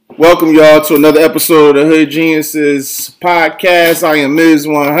Welcome y'all to another episode of Hood Geniuses podcast. I am Ms.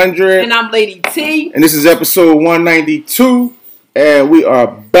 100. And I'm Lady T. And this is episode 192. And we are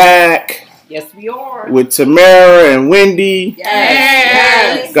back. Yes, we are. With Tamara and Wendy.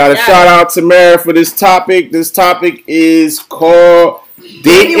 Yes. Got to shout out Tamara for this topic. This topic is called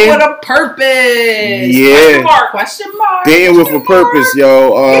Dating with a Purpose. Yeah. Question mark. Dating with a purpose,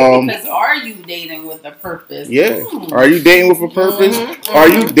 yo. Because are you dating with a purpose? Yeah. Are you dating with a purpose? Are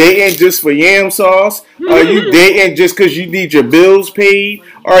you dating just for yam sauce? Are you dating just because you need your bills paid?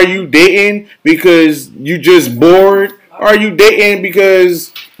 Are you dating because you just bored? Are you dating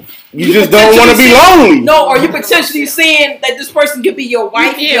because you just don't want to be lonely? No, or you potentially saying that this person could be your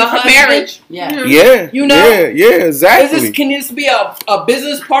wife, your husband. Marriage. Yeah. Yeah. You know? Yeah, exactly. Can this be a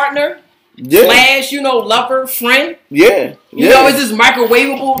business partner? Yeah. Slash, lover, friend? Yeah. You know, is this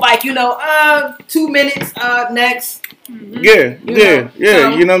microwavable? Like, 2 minutes, next. Yeah.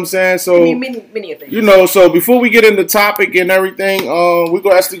 You know what I'm saying? So, many things. So before we get into the topic and everything,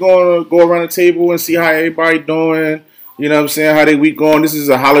 we're actually going to go around the table and see how everybody doing. You know what I'm saying? How they week going. This is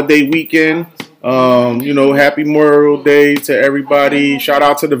a holiday weekend. Happy Memorial Day to everybody. Shout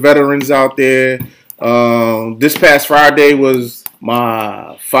out to the veterans out there. This past Friday was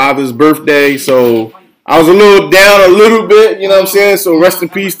my father's birthday, so I was a little down a little bit, you know what I'm saying? So rest in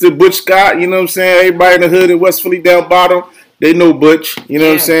peace to Butch Scott, you know what I'm saying? Everybody in the hood in West Philly down bottom, they know Butch, you know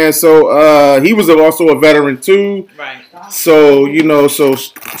what I'm saying? So he was also a veteran too. Right. So, so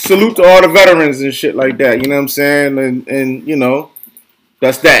salute to all the veterans and shit like that, you know what I'm saying? And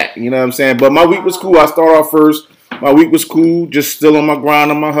that's that, you know what I'm saying? But my week was cool. I start off first. My week was cool, just still on my grind,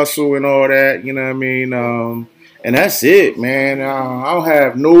 on my hustle and all that, you know what I mean? And that's it, man. I don't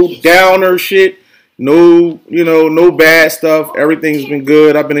have no downer shit, no bad stuff. Everything's been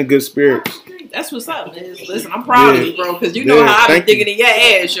good. I've been in good spirits. That's what's up, man. Listen, I'm proud of you, bro, because you know how I be digging in your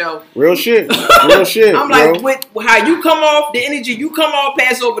ass, yo. Real shit. I'm like, with how you come off, the energy you come off,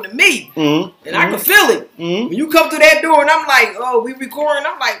 pass over to me. Mm-hmm. And I can feel it. Mm-hmm. When you come through that door and I'm like, oh, we recording,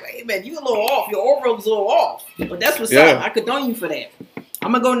 I'm like, hey, man, you a little off. Your overall's a little off. But that's what's up. I condone you for that.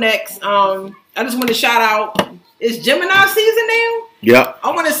 I'm going to go next. I just want to shout out, it's Gemini season now? Yeah.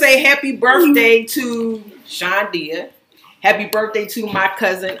 I want to say happy birthday to Sean Dia. Happy birthday to my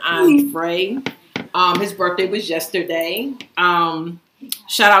cousin Andre. His birthday was yesterday.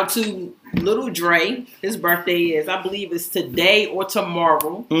 Shout out to Little Dre. His birthday is, I believe, it's today or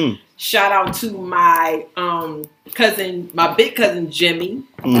tomorrow. Shout out to my cousin, my big cousin Jimmy.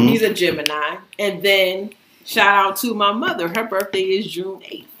 He's a Gemini. And then shout out to my mother. Her birthday is June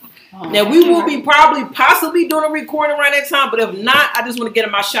 8th. Now, we will be possibly doing a recording around that time, but if not, I just want to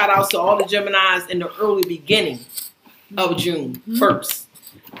get my shout outs to all the Geminis in the early beginning of June 1st.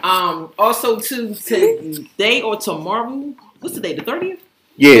 Also, today or tomorrow, what's the day, the 30th?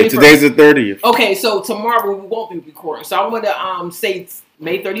 Yeah, 31st. Today's the 30th. Okay, so tomorrow we won't be recording. So I want to say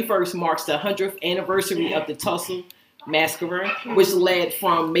May 31st marks the 100th anniversary of the Tulsa Massacre, which led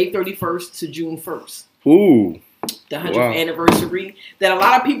from May 31st to June 1st. Ooh. The 100th anniversary that a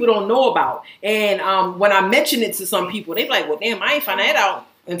lot of people don't know about. And when I mention it to some people, they're like, well, damn, I ain't found that out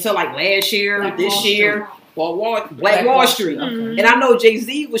until like last year, this year. Black Wall Street. Okay. And I know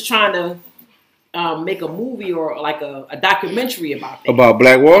Jay-Z was trying to make a movie or like a documentary about that. About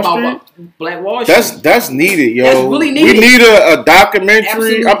Black Wall Street? Black Wall Street. That's needed, yo. That's really needed. We need a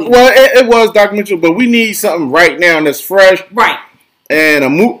documentary. Well, it was documentary, but we need something right now that's fresh. Right. And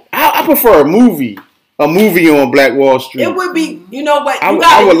I prefer a movie. A movie on Black Wall Street. It would be, you know what? I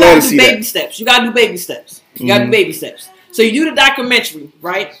would love to see baby steps. You gotta do baby steps. You gotta do baby steps. So you do the documentary,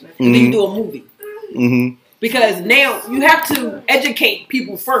 right? And then you do a movie. Mm-hmm. Because now you have to educate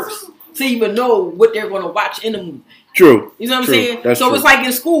people first to even know what they're going to watch in the movie. True. You know what I'm saying? That's so true. It's like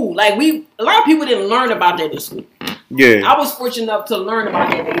in school. Like a lot of people didn't learn about that in school. Yeah. I was fortunate enough to learn about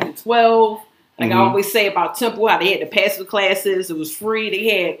that at age of 12. Like I always say about Temple, how they had the passive classes. It was free.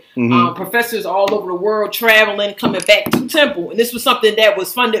 They had professors all over the world traveling, coming back to Temple. And this was something that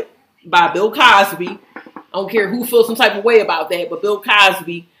was funded by Bill Cosby. I don't care who feels some type of way about that, but Bill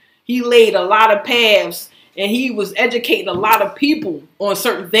Cosby, he laid a lot of paths and he was educating a lot of people on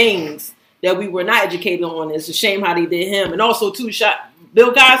certain things that we were not educated on. It's a shame how they did him. And also, too,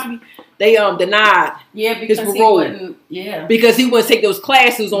 Bill Cosby, they denied his parole. Because he wouldn't take those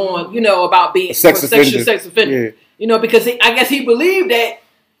classes on, about being sex offender. Yeah. Because I guess he believed that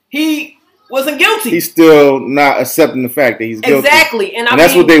he wasn't guilty. He's still not accepting the fact that he's guilty. Exactly. And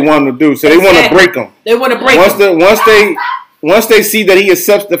that's what they want to do. So they want to break him. They want to break him. Once they see that he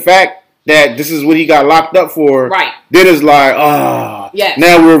accepts the fact that this is what he got locked up for, right? Then it's like, Yes.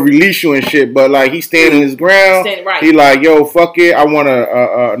 Now we'll release you and shit. But like he's standing his ground. Right. He like, yo, fuck it. I want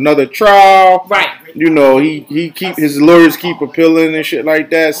another trial. Right. You know, he keep his lawyers keep appealing and shit like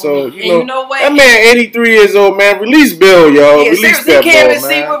that. So you know what? That man, 83 years old, man. Release Bill, yo. Yeah, release seriously, that can't ball, even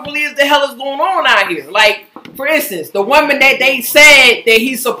see man. what really the hell is going on out here. Like, for instance, the woman that they said that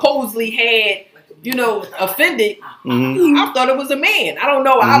he supposedly had, offended. Mm-hmm. I thought it was a man. I don't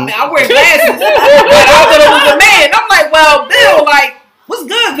know. I wear glasses, but I thought it was a man. I'm like, well, Bill, like, what's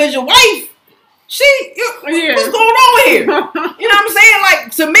good? Because your wife, what's going on here? You know what I'm saying?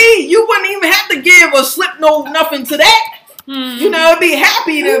 Like, to me, you wouldn't even have to give a slip no nothing to that. It'd be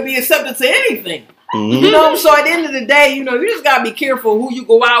happy to be accepted to anything. So at the end of the day, you just gotta be careful who you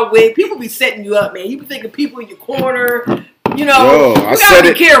go out with. People be setting you up, man. You be thinking people in your corner. You gotta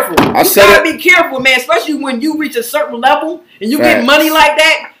be careful. You gotta be careful, man. Especially when you reach a certain level and you get money like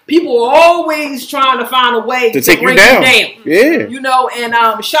that. People are always trying to find a way to take bring you down. Yeah.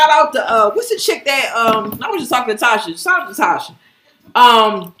 And shout out to what's the chick that I was just talking to Tasha. Shout out to Tasha.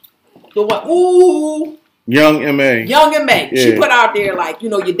 The one, Young M.A. Yeah. She put out there like,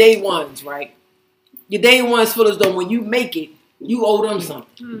 your day ones, right? Your day ones feel as though when you make it, you owe them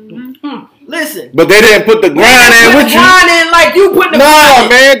something. Listen. But they didn't put the grind in with you. Grind in like you put the grind in.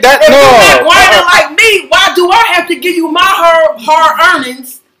 Man, if you're not grinding like me, why do I have to give you my hard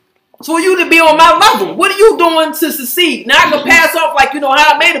earnings for you to be on my level? What are you doing to succeed? Now I can pass off like how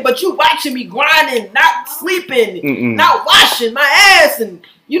I made it, but you watching me grinding, not sleeping, not washing my ass, and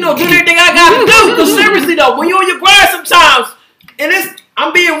doing everything I gotta do. Because seriously though, when you're on your grind sometimes, and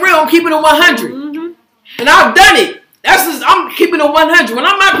I'm being real, I'm keeping it 100. And I've done it. I'm keeping it 100. When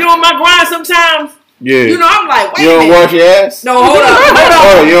I'm out here on my grind sometimes, I'm like, wait a minute. You don't wash your ass? No, hold up.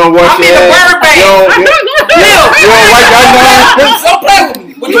 Oh, you don't wash your ass? I'm in the word bag. You don't wipe your ass? Don't play with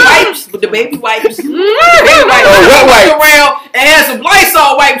me. With the wipes, with the baby wipes. Wet wipes. Around and had some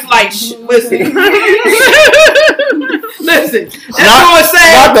Lysol wipes like, listen. Listen. That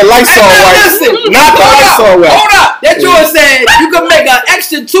said. Not the Lysol wipes. Not the Lysol wipes. Hold up. That joint said you can make an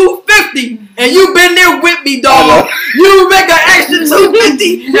extra $250 and you been there with me, dog. You make an extra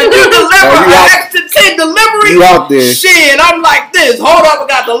 $250 and you deliver an extra 10 delivery. You out there. Shit, I'm like this. Hold up, I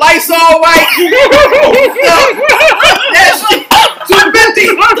got the Lysol wipe. That shit.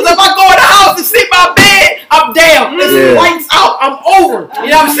 $250. Because if I go in the house and sleep my bed, I'm down. It's lights out. I'm over.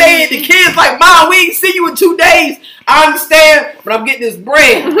 You know what I'm saying? The kids like, Mom, we ain't see you in 2 days. I understand, but I'm getting this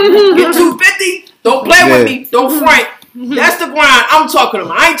bread. Get $250. Don't play with me. Don't front. That's the grind I'm talking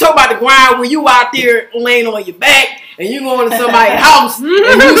about. I ain't talking about the grind when you out there laying on your back and you going to somebody's house and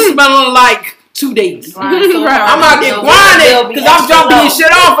you smelling like 2 days. I'm out there grinding because I'm dropping your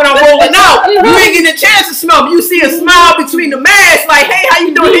shit off and I'm rolling out. You ain't getting a chance to smell me. You see a smile between the masks like, hey, how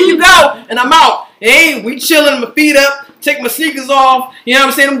you doing? Here you go. And I'm out. Hey, we chilling, my feet up, take my sneakers off. You know what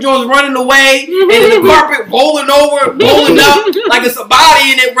I'm saying? Them joints running away and then the carpet rolling over, rolling up like it's a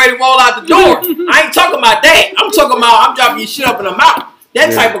body and it ready to roll out the door. I ain't talking about that. I'm talking about I'm dropping your shit up and I'm out.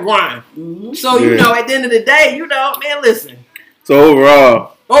 That type of grind. So, at the end of the day, man, listen. So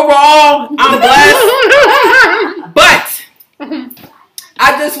overall, I'm blessed. But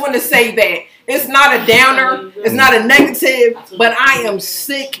I just want to say that it's not a downer. It's not a negative. But I am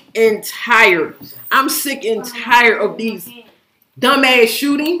sick and tired. I'm sick and tired of these dumbass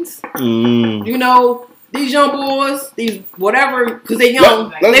shootings. These young boys, these whatever, because they're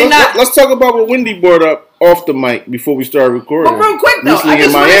young. Let's talk about what Wendy brought up off the mic before we start recording. But real quick though, I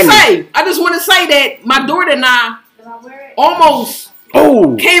just want to say that my daughter and I almost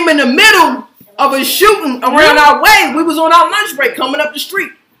came in the middle of a shooting around our way. We was on our lunch break coming up the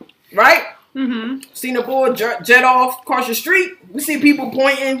street, right? Seen a boy jet off across the street. We see people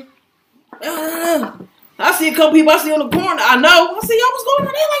pointing. I see a couple people I see on the corner. I know. I see, yo, what's going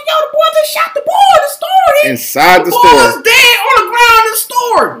on? They're like, yo, the boy just shot the boy in the store. Inside the store. The boy was dead on the ground in the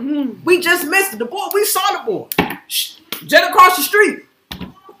store. We just missed it. The boy, we saw the boy. Jet across the street.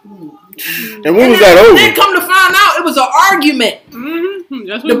 And when was that over? Then come to find out, it was an argument.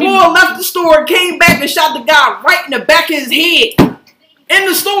 The boy left the store, came back and shot the guy right in the back of his head. In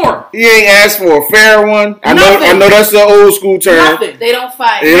the store. He ain't asked for a fair one. I know that's the old school term. Nothing. They don't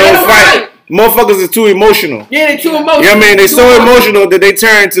fight. They don't fight. Motherfuckers are too emotional. Yeah, they're too emotional. You know what I mean? They're so emotional that they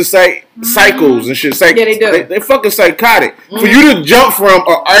turn to psychos and shit. Yeah, they do. They fucking psychotic. For you to jump from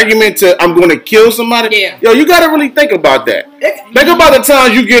an argument to I'm going to kill somebody, yo, you got to really think about that. Think about the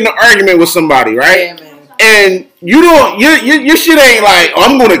times you get in an argument with somebody, right? Yeah, man. And you don't, your shit ain't like,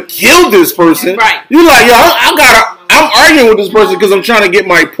 I'm going to kill this person. Right. You like, yo, I'm arguing with this person because I'm trying to get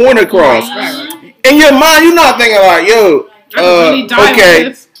my point across. Right. In your mind, you're not thinking like, yo,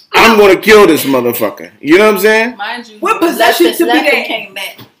 okay. I'm gonna kill this motherfucker. You know what I'm saying? Mind you, What possession to be Lefton that? came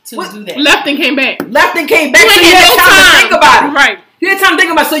back to What? do that. Left and came back. Left and came back. You So ain't you had had no time to time. think about it. Right. You had time to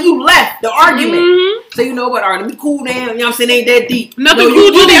think about it. So you left the argument. Mhm. So you know what? All right, let me cool down. You know what I'm saying? Ain't that deep. Nothing no,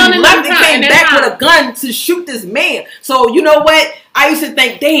 cooled you really down in left that and time- came in that back time. with a gun to shoot this man. So you know what? I used to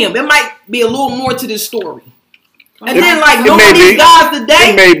think, damn, it might be a little more to this story. And It- then like it knowing may these be. guys It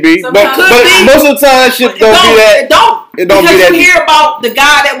today, may be, but Sometimes could be. most of the time, shit it don't be that. It don't. It don't because be that you deep. hear about the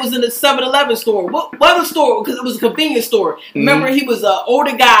guy that was in the 7-Eleven store. What other store? Because it was a convenience store. Remember, he was an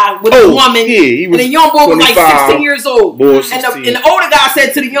older guy with a woman. Yeah, he was. And the young boy was like 25. 16 years old. Boy, And 16. the older guy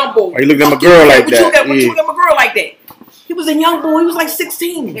said to the young boy, He looked at my "Fuck you, girl man. like What you that, look at- What yeah. you look at my girl like that?" He was a young boy. He was like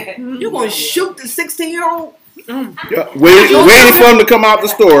 16. You gonna shoot the 16-year-old? Yeah, waiting for him to come out the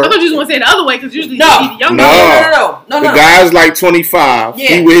store. I thought you was gonna say the other way because usually No. you see the young No. guy. No. The guy's like 25.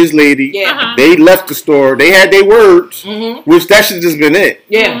 Yeah. He with his lady. Yeah. Uh-huh. They left the store. They had their words, Mm-hmm. which that should just been it.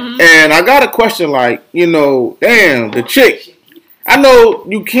 Yeah. Mhm. And I got a question like, damn, the chick. I know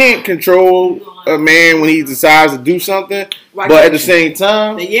you can't control a man when he decides to do something, Right. but at the same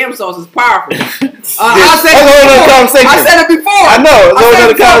time, The yam sauce is powerful. I that's said a whole nother it conversation. before. I said it before. I know, it's a whole said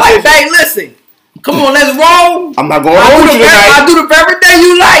nother it before, like, conversation. babe, listen. Come on, let's roll. I'm not gonna hold you I tonight. do the very day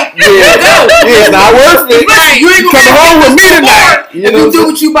you like. Yeah, Go. yeah, it's not worth it. Listen, you ain't Come gonna home with me tonight. You if you do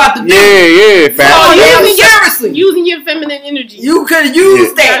what you about to do. Yeah, Oh, fast. yeah, using your- seriously. Using your feminine energy. You could have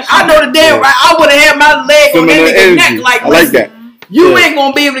used Yeah. that. I know the damn Yeah. right. I would have had my leg on that Feminine nigga's energy. neck. Like, I like listen, that. you Yeah. ain't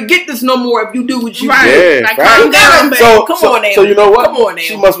gonna be able to get this no more if you do what you Right. do. Yeah, Like, right. calm You gotta- down, babe. Come on now. So you know what? Come on now.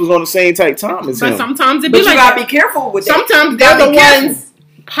 She was on the same type time as But him. sometimes it But be you like gotta that. be careful with that. Sometimes You they're gotta the be careful. ones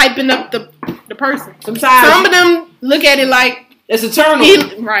hyping up the person. Sometimes Some of them look at it like it's a turn he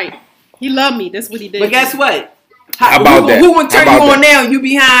on. right. He loved me. That's what he did. But guess what? How about that? Who would turn How you about on now? You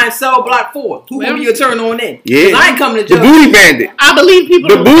behind cell block 4. Who Well, will be your turn on in? Yeah. 'Cause I ain't coming to The judge. booty bandit. I believe people.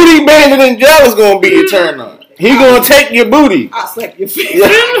 The don't- booty bandit in jail is gonna be your turn on. He gonna take your booty. I'll slap your face. Yeah.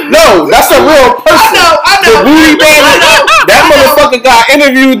 No, that's a real person. I know. The booty bandit. I know. That motherfucker got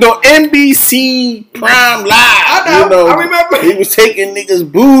interviewed on NBC Prime Live. I know. I remember. He was taking niggas'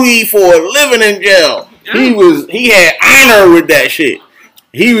 booty for a living in jail. He had honor with that shit.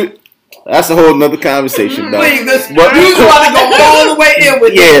 That's a whole nother conversation, though. Wait, listen. But- You about to go all the way in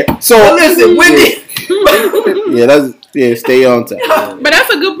with that. Yeah. So But listen, Wendy. stay on time. But that's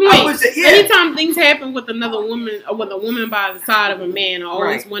a good I point. would say, yeah. Anytime things happen with another woman or with a woman by the side of a man, I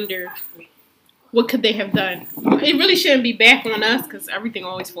always Right. wonder what could they have done. It really shouldn't be back on us because everything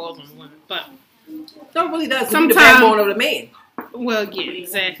always falls on the woman. But No, it really does. Sometimes Sometimes- the backbone of the man. well, yeah,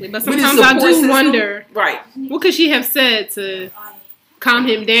 exactly. But With his sometimes I support do system. wonder Right. what could she have said to calm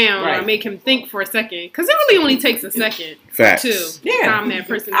him down or Right. make him think for a second? Because it really only takes a second Facts. to Yeah. calm that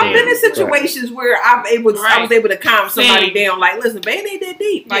person I've down. been in situations where I was able to calm somebody Same. down. Like, listen, babe, ain't that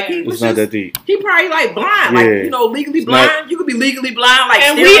deep. Like, Yeah. he was It's not just, that deep. he probably like blind. Yeah. Like, legally It's blind. not- You could be legally blind. Like,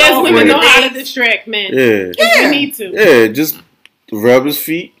 And staring we as off women with know the how to days. distract men. Yeah. Yeah. We need to. Yeah, just rub his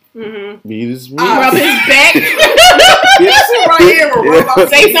feet. Mm-hmm. Beat his meat. Rub his back. This one right here will rub off.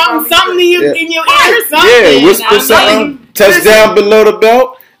 Say something in your ear or something. Yeah, whisper I mean, something. Touchdown below the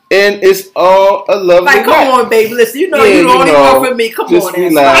belt, and it's all a lovely Like, come night. on, baby. Listen, you know Yeah, you the you only know, one for me. Come just on, now.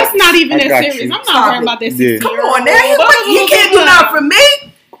 relax. That's not even I that got serious. you. I'm not Stop worried it. about that. Yeah. 60-year-old. Come on, now. He can't do nothing for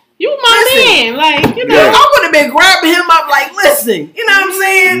me. You my man. Like, you know. Yeah. I would have been grabbing him up like, listen. You know what I'm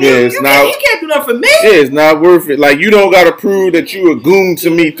saying? Yeah, it's you not- can't do nothing for me. Yeah, it's not worth it. Like, you don't got to prove that you a goon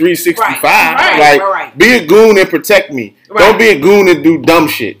to me 365. Right, Like, right. be a goon and protect me. Right. Don't be a goon and do dumb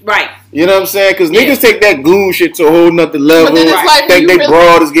shit. Right. You know what I'm saying? Because Yeah. niggas take that goon shit to a whole nother level. then it's like when Think you they really-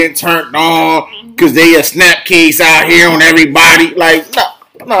 broad is getting turned on because they a snap case out here on everybody. Like,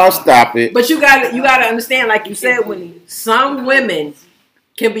 no, stop it. But you gotta understand, like you said, Winnie, some women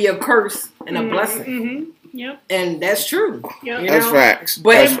can be a curse and a blessing. Mm-hmm. Yep. And that's true. Yep. You That's know? facts.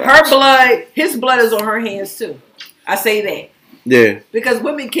 But That's her facts. blood, his blood is on her hands too. I say that. Yeah. Because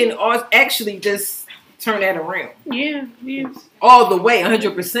women can actually just turn that around. Yeah. Yes. All the way,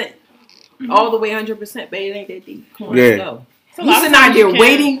 100%. All the way, 100%. Baby, it ain't that deep. Come on, Yeah. let's go. So a You lot of sitting out times there you can-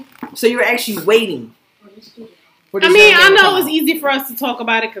 waiting, so you're actually waiting. for I this mean, young I man to know come it's out. easy for us to talk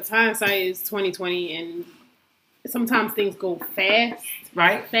about it because hindsight is 2020, and sometimes things go fast,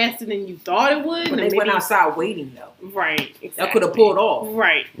 Right? faster than you thought it would. But and they went maybe- outside waiting, though. Right. That Exactly. could have pulled off.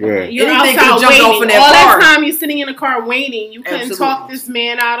 Right. Yeah. You're Anything outside could've jumped waiting. off in that All car. that time you're sitting in a car waiting. You couldn't Absolutely. talk this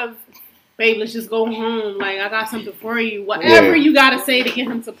man out of, babe, let's just go home. Like, I got something for you. Whatever Yeah. you got to say to get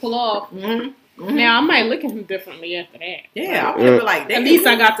him to pull off. Mm-hmm. Now, I might look at him differently after that. Yeah, I would be like, At least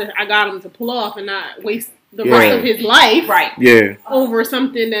I got him to pull off and not waste the rest of his life, right? Yeah. Over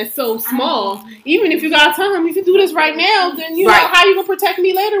something that's so small. Even if you gotta tell him, if you do this right now, then you know how you gonna protect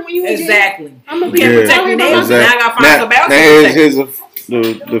me later when you exactly. I'm gonna be protect me now. Exactly. Now I gotta find somebody else. Here's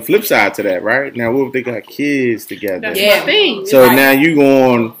the flip side to that, right? Now, what if they got kids together? That's my thing. So now you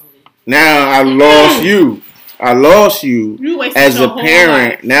going. Now I lost you. I lost you as a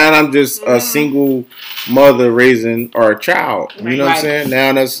parent. Life. Now I'm just a single mother raising our child. You know what I'm saying?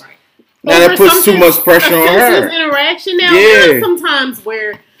 Now that puts too much pressure on her. Interaction now. Yeah. Sometimes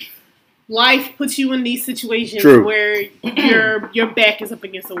where life puts you in these situations where your back is up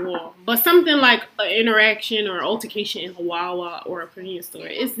against a wall. But something like an interaction or altercation in a Wawa or a convenience store,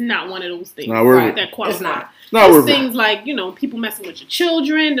 it's not one of those things that qualify. It's not. It's things like, people messing with your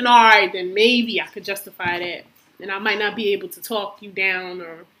children, then all right, then maybe I could justify that. And I might not be able to talk you down,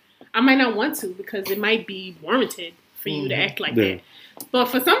 or I might not want to because it might be warranted for you to act like that. But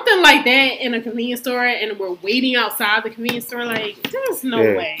for something like that in a convenience store and we're waiting outside the convenience store, like, there's no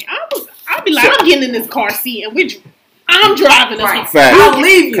way. I'll be like, I'm getting in this car seat and I'm driving us home. I'll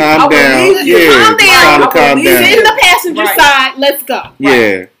leave you. Calm down. Calm down. Calm down. Sit in the passenger side. Let's go.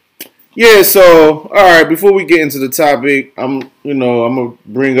 Yeah. Yeah, so, all right, before we get into the topic, I'm going to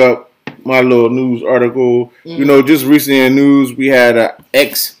bring up my little news article. Just recently in the news, we had an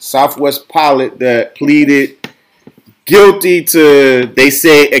ex-Southwest pilot that pleaded guilty to, they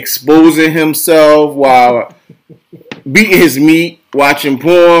say, exposing himself while beating his meat, watching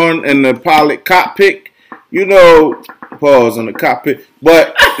porn in the pilot cockpit. Pause on the cockpit.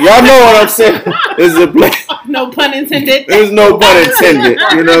 But y'all know what I'm saying. There's a no pun intended. There's no pun intended.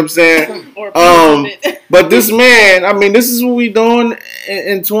 You know what I'm saying? But this man, this is what we doing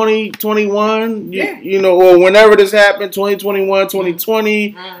in 2021. Or whenever this happened, 2021,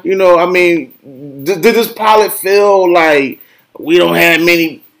 2020. Did this pilot feel like we don't have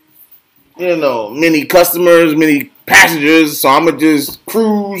many customers, many passengers, so I'm gonna just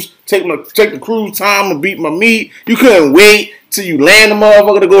cruise, take the cruise time and beat my meat? You couldn't wait till you land the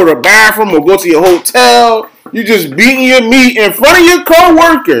motherfucker to go to the bathroom or go to your hotel. You just beating your meat in front of your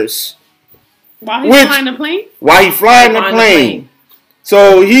co-workers. While he's flying the plane? While he's flying the plane.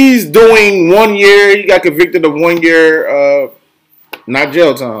 So he's doing 1 year. He got convicted of 1 year, not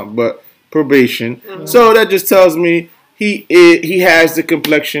jail time, but probation. Mm-hmm. So that just tells me he has the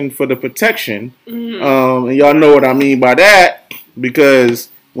complexion for the protection. Mm-hmm. And y'all know what I mean by that, because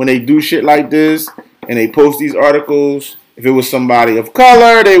when they do shit like this and they post these articles, if it was somebody of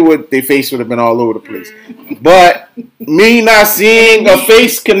color, their face would have been all over the place. But me not seeing a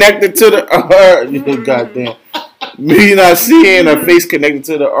face connected to the goddamn, me not seeing a face connected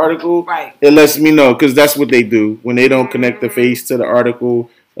to the article, it lets me know, because that's what they do when they don't connect the face to the article.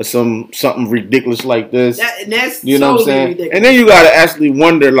 Or something ridiculous like this. That's you know what I'm saying? Ridiculous. And then you gotta actually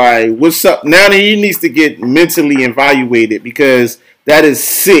wonder, like, what's up? Now that he needs to get mentally evaluated, because that is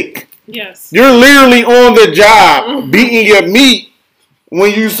sick. Yes. You're literally on the job beating your meat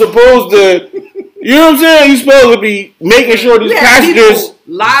when you're supposed to, you know what I'm saying? You're supposed to be making sure these passengers'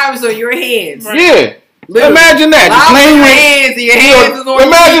 lives on your hands. Right. Yeah. Literally. Imagine that. The plane with hands and your hands is on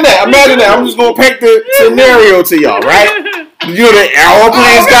Imagine that. Imagine that. I'm just gonna paint the scenario to y'all, right? All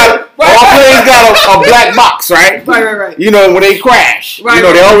planes got a black box, right? Right. When they crash,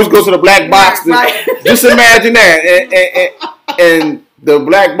 they always go to the black box. Just imagine that, and the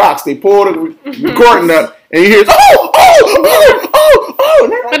black box, they pull the recording up, and you hear, oh.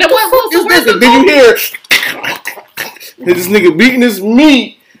 But what was this? Then you hear this nigga beating his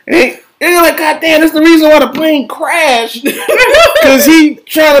meat, and you're like, God damn, that's the reason why the plane crashed, because he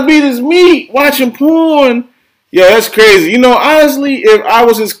trying to beat his meat, watching porn. Yeah, that's crazy. Honestly, if I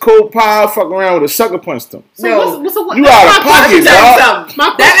was his co-pilot, fuck around with a sucker punched him. So you out of pocket,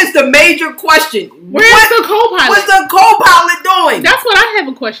 dog. That is the major question. Where's the co-pilot? What's the co-pilot doing? That's what I have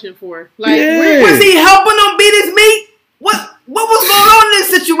a question for. Like, was he helping him beat his meat? What was going on in this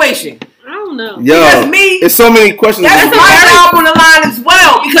situation? I don't know. Yo, it's so many questions. That's my job on the line as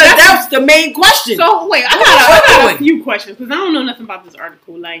well, because that's the main question. So wait, I got a few questions, because I don't know nothing about this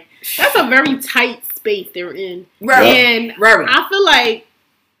article. Like, that's a very tight space they're in, and I feel like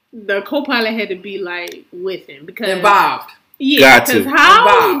the co-pilot had to be like with him, because involved. Yeah, because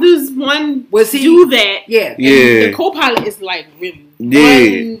how does one do that? Yeah. The co-pilot is like really.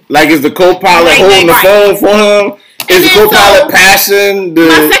 Like, is the co-pilot holding the phone for him? Is the co-pilot passing the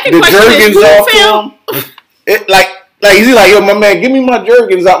Jergens off to him? Like, is he like, yo, my man, give me my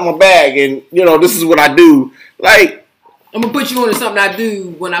Jergens out my bag, and this is what I do. Like, I'm gonna put you on to something I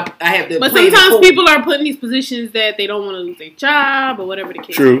do when I have to. But sometimes people are put in these positions that they don't want to lose their job or whatever the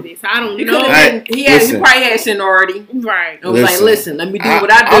case may be. So I don't know. He probably had seniority. Right. And was like, listen, let me do what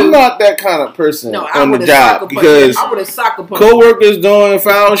I do. I'm not that kind of person on the job because I would have soccer punched coworkers doing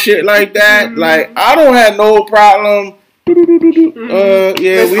foul shit like that. Like I don't have no problem. We have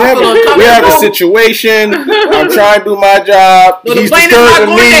a situation. I'm trying to do my job. No, He's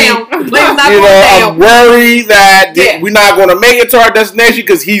disturbing me. I'm worried that we're not going to make it to our destination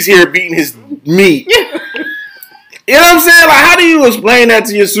because he's here beating his meat. You know what I'm saying? Like, how do you explain that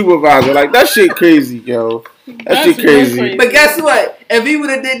to your supervisor? Like, that shit crazy, yo. That shit crazy. But guess what? If he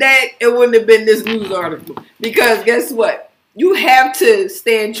would have did that, it wouldn't have been this news article. Because guess what? You have to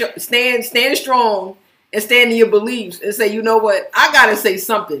stand strong and stand in your beliefs and say, you know what? I got to say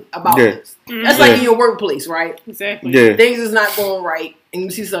something about this. That's like in your workplace, right? Exactly. Yeah. Things is not going right and you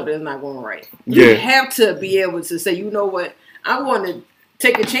see something that's not going right. You have to be able to say, you know what? I want to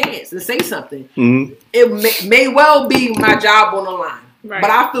take a chance and say something. Mm-hmm. It may well be my job on the line. Right. But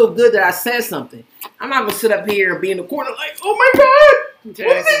I feel good that I said something. I'm not going to sit up here and be in the corner like, oh my God,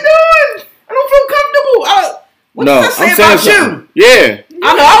 what is he doing? I don't feel comfortable. What did I say about you? Yeah.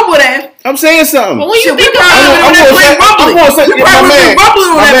 I know I would have. I'm saying something. But when you think about it, I'm going to say, my man,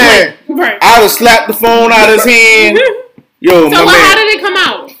 right. I would have slapped the phone out of his hand. Yo, so how did it come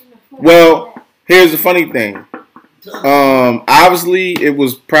out? Well, here's the funny thing. Obviously, it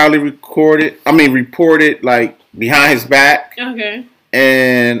was probably reported like behind his back. Okay.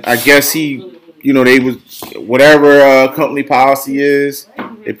 And I guess he, they was whatever company policy is.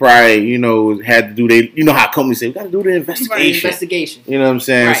 They probably, had to do how companies say we got to do the investigation. You know what I'm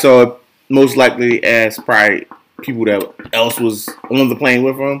saying? Right. So most likely asked probably people that else was on the plane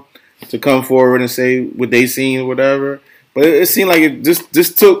with him to come forward and say what they seen or whatever. But it seemed like it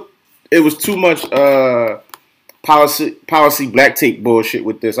was too much policy black tape bullshit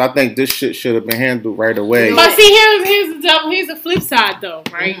with this. I think this shit should have been handled right away. But see, here's the flip side though,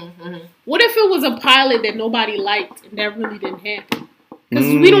 right? Mm-hmm. What if it was a pilot that nobody liked and that really didn't happen? Because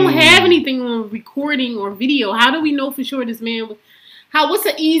we don't have anything on recording or video. How do we know for sure this man was... What's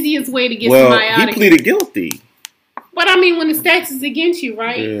the easiest way to get somebody out of here? He pleaded guilty. But I mean, when the stats is against you,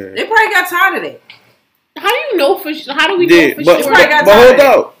 right? Yeah. They probably got tired of it. How do you know for sure? How do we know for sure? But hold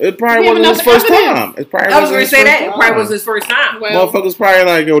up. It probably wasn't his first time. I was going to say that. It probably was his first time. Well, motherfuckers probably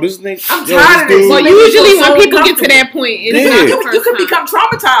like, yo, this nigga... I'm tired of this. Well, usually when people get to that point, you can become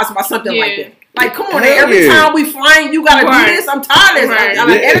traumatized by something like that. Like, come on, every time we flying, you gotta do this. I'm tired of this.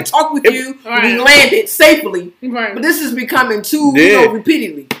 I had to talk with you. We landed safely. Right. But this is becoming too,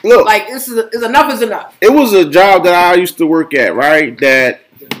 repeatedly. Look, like enough is enough. It was a job that I used to work at, right? That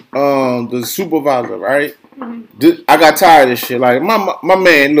the supervisor, right? Mm-hmm. I got tired of this shit. Like my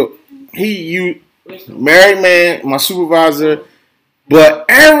man, look, married man, my supervisor. But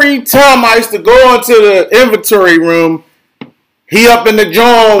every time I used to go into the inventory room, he up in the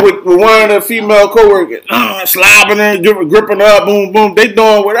joint with one of the female coworkers, slobbing her, gripping her up, boom, boom. They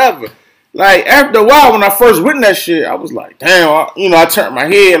doing whatever. Like, after a while, when I first witnessed that shit, I was like, damn, I turned my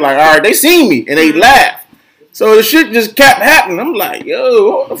head, like, all right, they seen me, and they laughed. So the shit just kept happening. I'm like,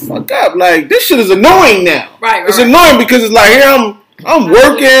 yo, hold the fuck up. Like, this shit is annoying now. Right. It's annoying because it's like, here I'm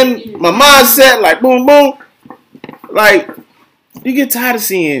working, my mindset, like, boom, boom. Like, you get tired of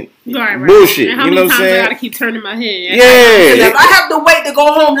seeing bullshit. And how many times I gotta keep turning my head? Yeah. If I have to wait to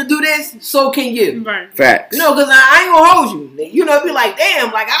go home to do this, so can you. Right. Facts. Because I ain't gonna hold you. Be like,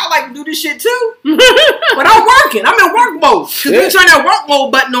 damn, like I like to do this shit too. But I'm working. I'm in work mode. Because we turn that work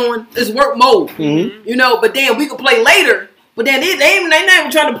mode button on, it's work mode. Mm-hmm. But then we can play later. But then they not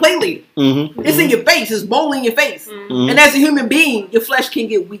even trying to play later. Mm-hmm. It's in your face. It's bowling in your face. Mm-hmm. And as a human being, your flesh can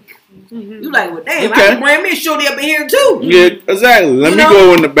get weak. Mm-hmm. You like, well, damn, I can bring me a shorty up in here too. Yeah, exactly. Let me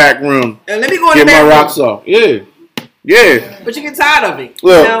go in the back room. And let me go in the back room. Get my rocks off. Yeah. But you get tired of it.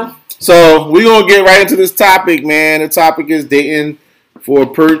 Look, so we're going to get right into this topic, man. The topic is dating for a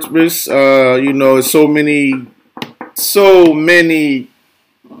purpose. So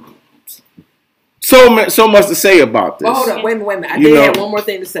much to say about this. Well, hold up. Wait a minute. I did have one more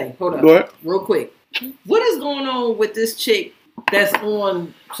thing to say. Hold up. Go ahead. Real quick. What is going on with this chick that's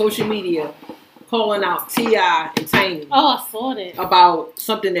on social media calling out T.I. and Tiny? Oh, I saw that. About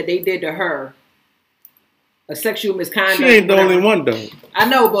something that they did to her. A sexual misconduct. She ain't the only one, though. I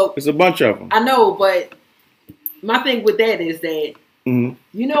know, but... It's a bunch of them. I know, but my thing with that is that you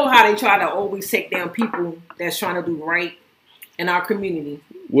know how they try to always take down people that's trying to do right in our community.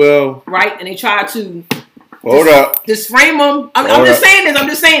 Well... Right? And they try to... Hold up. Just frame them. I'm just saying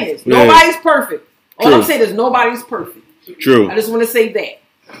this. Yeah. Nobody's perfect. All I'm saying is nobody's perfect. True. I just want to say that.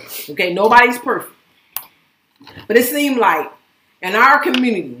 Okay? Nobody's perfect. But it seemed like in our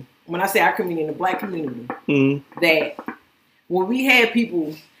community, when I say our community, in the black community, that when we had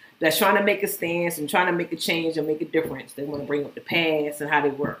people that's trying to make a stance and trying to make a change and make a difference, they want to bring up the past and how they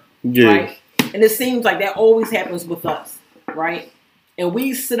were, right? And it seems like that always happens with us, right? And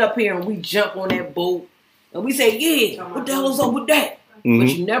we sit up here and we jump on that boat and we say, yeah, what the hell is up with that?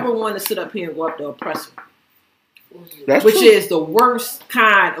 But you never want to sit up here and go up the oppressor. Which is the worst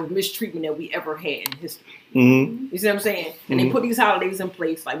kind of mistreatment that we ever had in history. You see what I'm saying? And they put these holidays in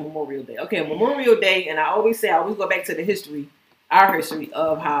place like Memorial Day. Okay, Memorial Day, and I always go back to the history, our history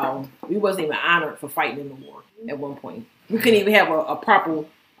of how we wasn't even honored for fighting in the war at one point. We couldn't even have a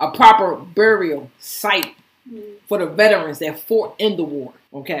proper burial site for the veterans that fought in the war.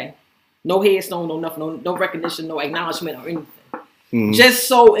 Okay, no headstone, no nothing, no recognition, no acknowledgement or anything. Just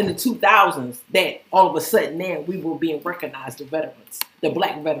so in the 2000s that all of a sudden now we were being recognized, the veterans, the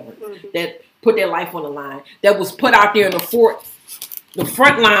black veterans that put their life on the line, that was put out there in the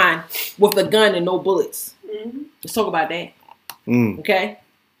front line with a gun and no bullets. Let's talk about that. Okay?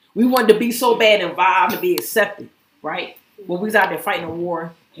 We wanted to be so bad involved and be accepted, right? When we was out there fighting a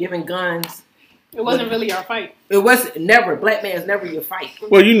war, giving guns. It wasn't really our fight. It wasn't never. Black man's never your fight.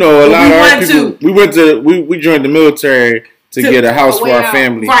 Well, you know, a lot of our people, we joined the military to get a house for our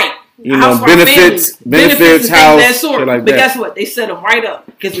family. Right. You know, benefits, house, that sort. Shit like but that. Guess what? They set them right up.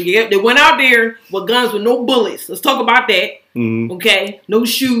 Because they went out there with guns with no bullets. Let's talk about that. Okay? No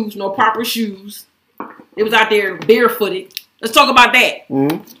shoes, no proper shoes. They was out there barefooted. Let's talk about that.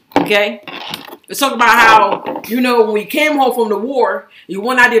 Okay? Let's talk about how, you know, when we came home from the war, you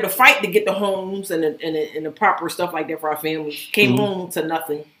went out there to fight to get the homes and the proper stuff like that for our families. Came home to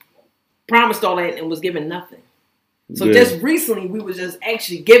nothing. Promised all that and was given nothing. So just recently, we were just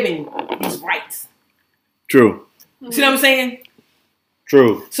actually giving these rights. True. See what I'm saying?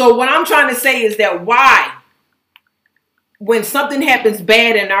 True. So what I'm trying to say is that why, when something happens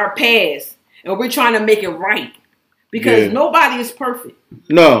bad in our past, and we're trying to make it right, because nobody is perfect.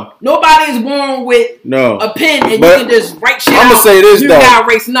 No. Nobody is born with a pen and but you can just write shit I'm out. Gonna say this, you though. gotta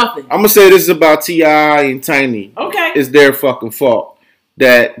erase nothing. I'm gonna say this about T.I. and Tiny. Okay. It's their fucking fault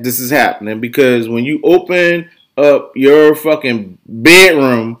that this is happening, because when you open up your fucking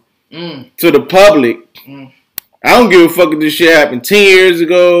bedroom to the public, I don't give a fuck if this shit happened 10 years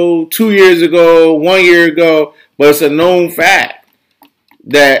ago, 2 years ago, 1 year ago, but it's a known fact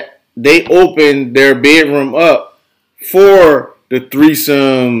that they opened their bedroom up for the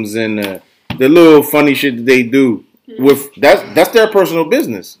threesomes and the little funny shit that they do. With that's their personal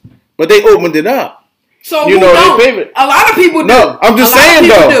business, but they opened it up. So you know, they pay it. A lot of people do. No, I'm just saying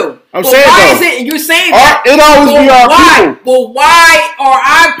though. I'm saying why though. is it? And you're saying that It always be our people. Well, why are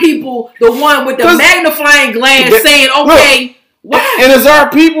our people the one with the magnifying glass saying, "Okay, look, why?" And it's our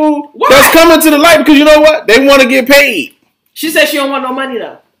people that's coming to the light because you know what? They want to get paid. She said she don't want no money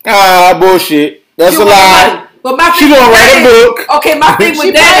though. Ah, bullshit. That's a lie. But my she gonna write a book. Okay, my thing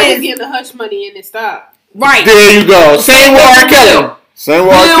with that is getting the hush money and it stopped. Right. There you go. Same with R. Kelly. Same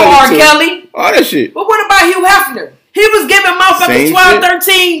with R. Kelly. All that shit. But what about Hugh Hefner? He was giving motherfuckers 12,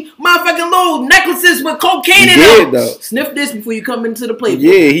 13 motherfucking little necklaces with cocaine in them. Though. Sniff this before you come into the Playboy.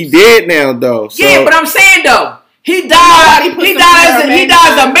 Yeah, he dead now though. So. Yeah, but I'm saying though, he died. He died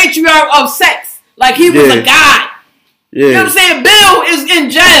as a matriarch of sex, like he was a god. Yeah. You know what I'm saying? Bill is in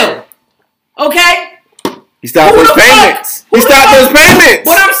jail. Okay. He stopped those payments. He stopped those payments.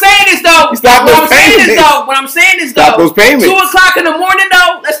 What I'm saying is though. He stopped those payments. What I'm saying is though. Stop those payments. 2 o'clock in the morning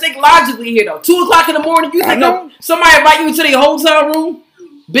though. Let's think logically here though. 2 o'clock in the morning. You think somebody invite you into their hotel room?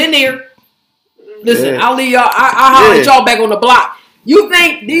 Been there. Listen, I'll leave y'all. I'll holler at y'all back on the block. You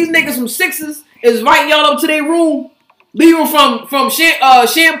think these niggas from Sixers is inviting y'all up to their room? Leaving from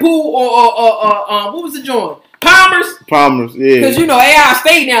shampoo or what was the joint? Palmer's, yeah. Because you know AI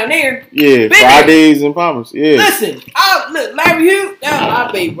stay down there. Yeah, Fridays and Palmer's, yeah. Listen, look, Larry Hughes, that's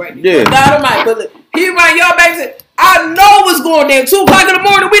my baby right there. Yeah. Dynamite, but look, he run y'all back to. I know what's going there. 2 o'clock in the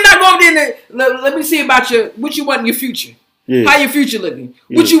morning, we not going there. Let me see about what you want in your future. Yeah. How your future looking?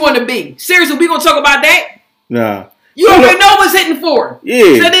 Yeah. What you want to be? Seriously, we gonna talk about that? Nah. You already know what's hitting for.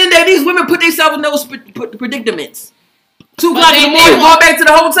 Yeah. So then these women put themselves in those predicaments. 2 o'clock in the morning, going back to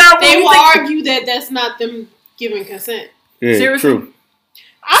the hotel room. They will argue that that's not them giving consent. Yeah, seriously? True.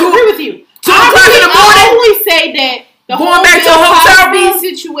 I agree with you. 2 o'clock in the morning. I always say that the going back to a hotel room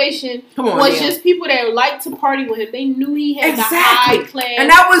situation was just people that liked to party with him. They knew he had the high class,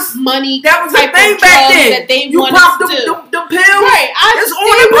 and that was money. That was the thing back then. That they you wanted popped to the pills. Right. It's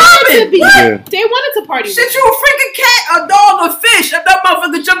on and popping. They wanted to party. Shit, you a freaking cat, a dog, a fish. If that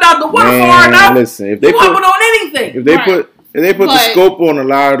motherfucker jumped out the water far enough, listen, if they put on anything. If they put If they put the scope on a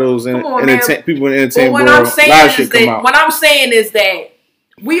lot of those people in the entertainment world, a lot of shit come out. What I'm saying is that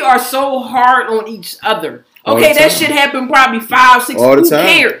we are so hard on each other. Okay, that shit happened probably 5, 6. Who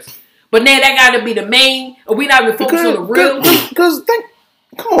cares? But now that got to be the main. Or we not even focused on the real. Because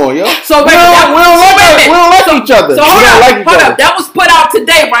come on, yo. So we don't like each other. So hold up. That was put out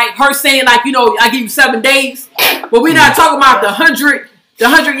today, right? Her saying like, you know, I give you 7 days, but we're not talking about the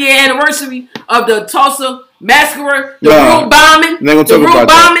 100-year anniversary of the Tulsa massacre, the room bombing,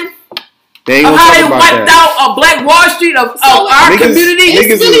 They of how they wiped out a Black Wall Street of our community.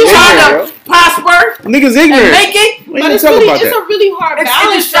 It's really trying to prosper. Niggas ignorant. And make it. But it's a really hard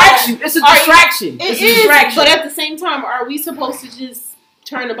balance. It's a distraction. It's a distraction. But at the same time, are we supposed to just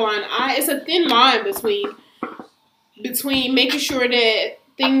turn a blind eye? It's a thin line between making sure that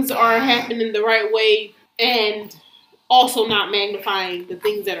things are happening the right way and also not magnifying the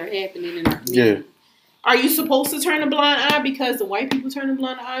things that are happening in our community. Yeah. Are you supposed to turn a blind eye because the white people turn a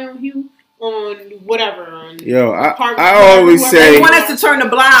blind eye on you? On whatever. I always say. They want us to turn the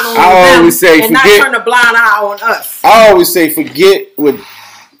blind on them and not turn the blind eye on us. I always say forget what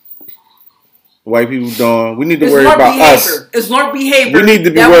white people doing. We need to worry about us. It's learned behavior. We need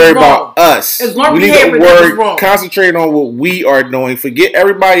to be worried about us. It's learned behavior that was wrong. Concentrate on what we are doing. Forget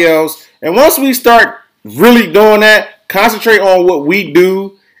everybody else. And once we start really doing that, concentrate on what we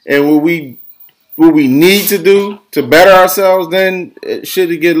do and what we need to do to better ourselves, then it should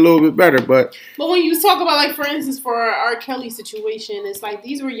get a little bit better. But when you talk about, like, for instance, for our R. Kelly situation, it's like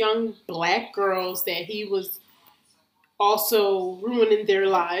these were young Black girls that he was also ruining their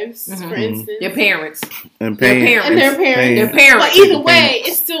lives, for instance. Their parents. And their parents. But either way,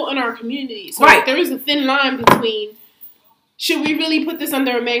 it's still in our community. So there is a thin line between, should we really put this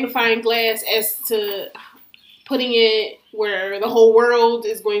under a magnifying glass as to putting it where the whole world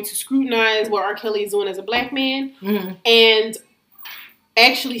is going to scrutinize what R. Kelly is doing as a Black man, and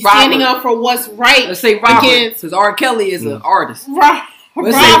actually standing up for what's right. Let's say Robert, because R. Kelly is an artist.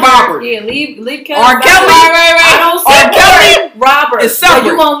 Let's say Robert. Yeah, leave Kelly. R. Kelly. R. Kelly. Robert. It's separate.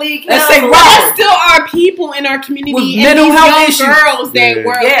 So you gonna leave Kelly? Let's say Robert. There still are people in our community with and mental these health young issues. Girls that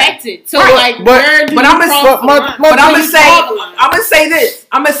were affected. So I'm gonna say this.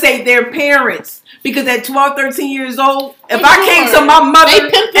 I'm gonna say their parents. Because at 12, 13 years old, if I came to my mother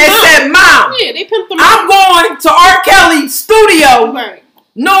and said, "Mom, I'm going to R. Kelly's studio,"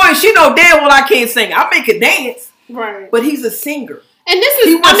 knowing she know damn well I can't sing. I make her dance, but he's a singer. And this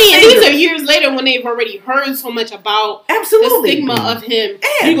is, these are years later when they've already heard so much about the stigma of him.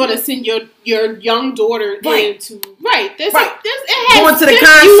 You're going to send your young daughter into This it has going to the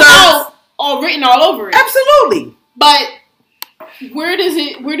concert, all written all over it. Absolutely, but. Where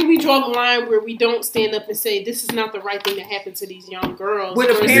do we draw the line where we don't stand up and say this is not the right thing to happen to these young girls? Where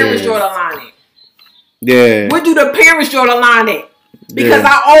the parents draw the line at? Yeah. Where do the parents draw the line at? Because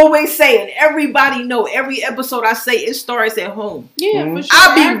I always say, and everybody know, every episode I say, it starts at home. Yeah, for sure.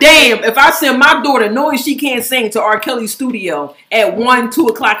 I'll be damned if I send my daughter, knowing she can't sing, to R. Kelly's studio at 1, 2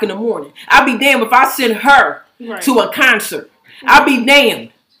 o'clock in the morning. I'll be damned if I send her to a concert. I'll be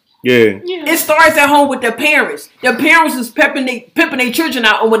damned. Yeah. It starts at home with the parents. The parents is pimping their children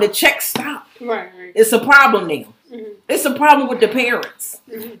out, and when the checks stop, it's a problem now. It's a problem with the parents.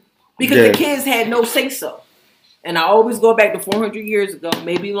 Because the kids had no say-so. And I always go back to 400 years ago,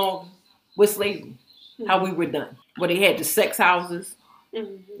 maybe longer, with slavery. How we were done. Where they had the sex houses,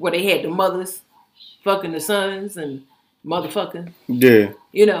 where they had the mothers fucking the sons and motherfucking. Yeah.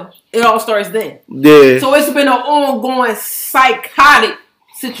 You know, it all starts then. Yeah. So it's been an ongoing psychotic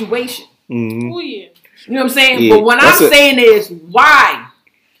situation. Oh, yeah. You know what I'm saying? Yeah, but what I'm saying is, why?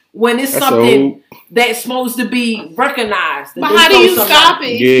 When it's something that's supposed to be recognized. But how do you stop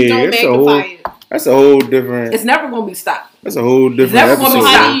it if you don't magnify it? That's a whole different... It's never going to be stopped. That's a whole different episode.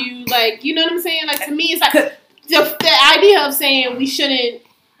 How do you, like, you know what I'm saying? Like, to me, it's like, the idea of saying we shouldn't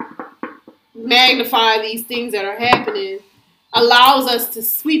magnify these things that are happening allows us to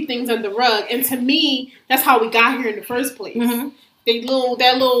sweep things under the rug. And to me, that's how we got here in the first place. That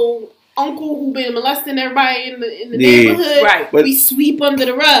little uncle who been molesting everybody in the neighborhood, we sweep under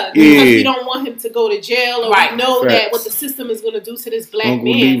the rug because we don't want him to go to jail, or we know that what the system is going to do to this black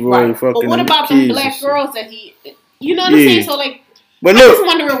Uncle man. But what about the black girls that he, you know what I'm saying? So like, but I'm just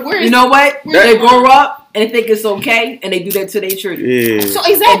wondering where. You know what? They grow up and they think it's okay, and they do that to their children. Yeah. So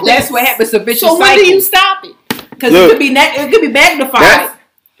exactly, and that's what happens. It's a vicious cycle. So when do you stop it? Because it could be magnified.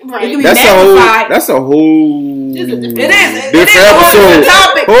 Right. That's a whole. It is. Different episode.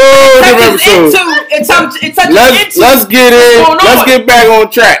 It touches Let's get in. Let's get back on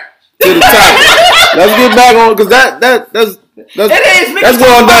track to the topic. Let's get back on because That's, It is. We that's can talk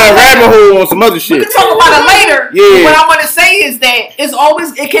going about down a it later. rabbit hole on some other We shit. can talk about it later. Yeah. What I want to say is that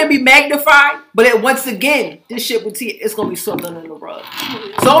it can be magnified, but once again, this shit with it's gonna be something under the rug.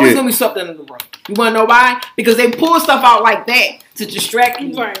 It's always gonna be something under the rug. You wanna know why? Because they pull stuff out like that to distract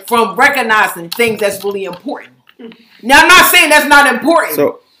you from recognizing things that's really important. Now I'm not saying that's not important.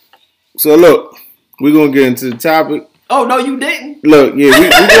 So look, we're gonna get into the topic. Oh no, you didn't. Look, yeah, we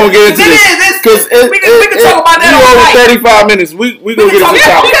gonna get into this because we can talk about that all over 35 minutes. We gonna get into the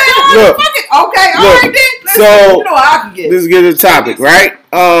topic. Look, okay, all right then. So you know how I can get. Let's get to the topic, right?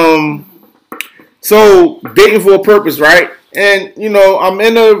 So dating for a purpose, right? And you know, I'm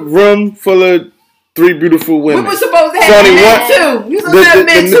in a room full of 3 beautiful women. We were supposed to have men too. We supposed to have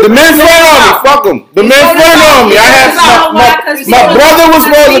men too. The men front on me. Fuck them. The men front on me. I had my brother was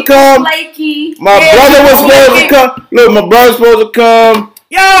supposed to come. My brother was supposed to come. Look, my brother's supposed to come.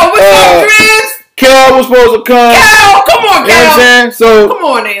 Yo, what's up, Driz? Kel was supposed to come. Kel, come on, Kel. You know what I'm saying? So come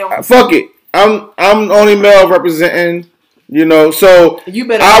on now. Fuck it. I'm only male representing. You know, so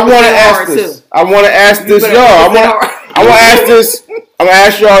I want to ask this. Too. I want to ask this, y'all. I want to ask this. I'm gonna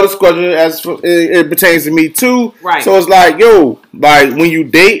ask y'all this question as it pertains to me too. Right. So it's like, yo, like when you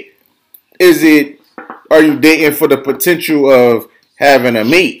date, are you dating for the potential of having a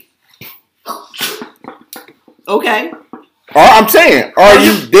mate? Okay. I'm saying, are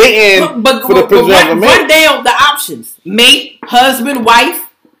you dating for the potential of a mate? Run down the options: mate, husband, wife.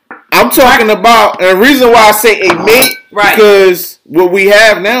 I'm talking about, and the reason why I say a mate, because what we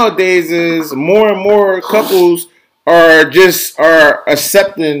have nowadays is more and more couples are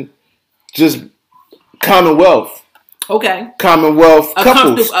accepting just Commonwealth. Okay. Commonwealth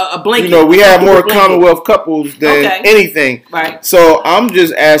couples. A blanket. You know, we have more Commonwealth couples than anything. Right. So I'm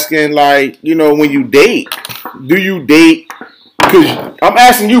just asking, like, you know, when you date, do you date? Because I'm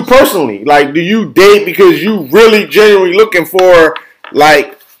asking you personally, like, do you date because you really genuinely looking for,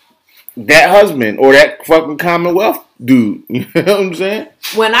 like, that husband or that fucking Commonwealth dude? You know what I'm saying?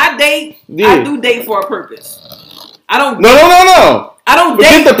 When I date, I do date for a purpose. I don't. No. I don't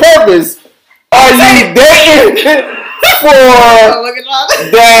date. Forget the purpose. Are you dating for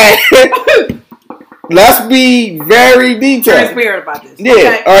that? Let's be very detailed. Transparent about this. Yeah.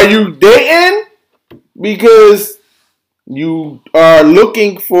 Okay. Are you dating because you are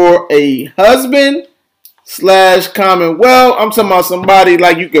looking for a husband / Commonwealth? I'm talking about somebody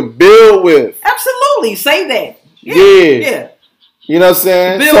like you can build with. Absolutely. Say that. Yeah. You know what I'm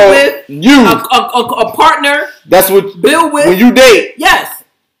saying? Build with you a partner. That's what build with when you date. Yes.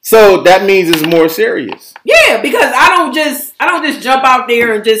 So that means it's more serious. Yeah, because I don't just jump out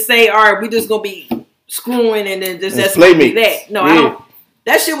there and just say, all right, we just gonna be screwing and then just that's gonna be that. No, I don't.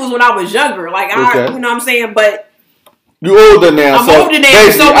 That shit was when I was younger. Like you know what I'm saying, but you older now. I'm older now,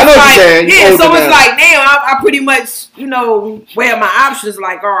 so I know what you're saying. Yeah, so it's like now I pretty much weigh my options.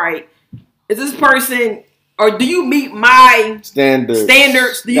 Like, all right, is this person? Or do you meet my standards?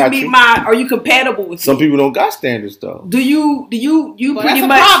 Do you meet my? Are you compatible with? Some people don't got standards though. Do you well, pretty that's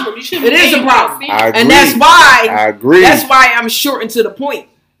much? A problem. It is a problem, I agree. and that's why I agree. That's why I'm short and to the point.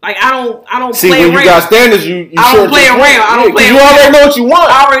 Like I don't see play when around. You got standards. You I don't play around. I don't play. You already know what you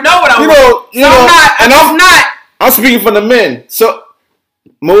want. I already know what I want. You know, I'm not. I'm speaking for the men. So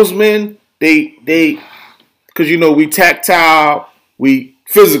most men they because we tactile, we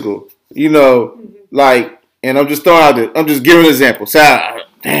physical. Like. And I'm just throwing out there. I'm just giving an example. So,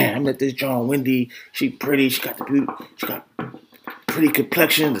 damn, I met this John Wendy. She pretty. She got pretty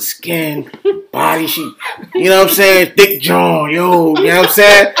complexion, the skin, body. You know what I'm saying? Thick John, yo. You know what I'm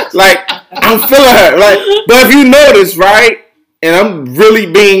saying? Like, I'm feeling her. Like, but if you notice, right? And I'm really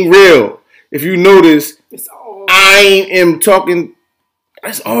being real. If you notice, I am talking.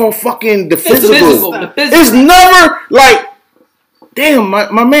 It's all fucking the physical. It's never like, damn,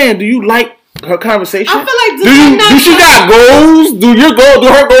 my man. Do you like her conversation? I feel like do she got goals? Do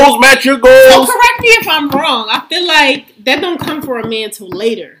her goals match your goals? So correct me if I'm wrong. I feel like that don't come for a man till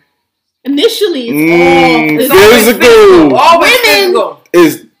later. Initially, it's physical. Always women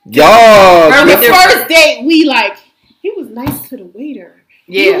is y'all. On the first date, we like he was nice to the waiter.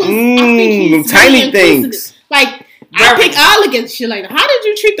 Yeah, I think he's tiny things. Like I pick all against shit like that. How did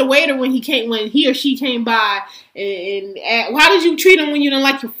you treat the waiter when he or she came by? And how did you treat them when you didn't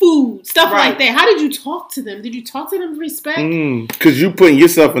like your food? Stuff like that. How did you talk to them? Did you talk to them with respect? Because you putting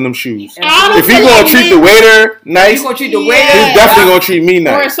yourself in them shoes. If you're going to treat the waiter nice, you're going to treat the waiter. He's definitely going to treat me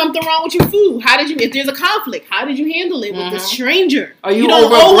nice. Or is something wrong with your food? If there's a conflict, how did you handle it with a stranger? Are you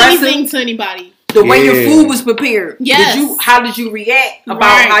don't owe anything to anybody. the way your Yeah. food was prepared. Yes. How did you react about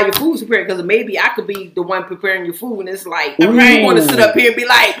Right. how your food was prepared? Because maybe I could be the one preparing your food, and it's like Ooh. you want to sit up here and be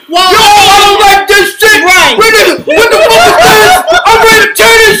like, Well, "Yo, I don't like this shit. Right. What the fuck is this? I'm ready to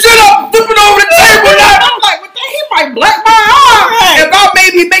tear this shit up, flip it over the table." Now. I'm like, "What the? He might black my eye. Right. If I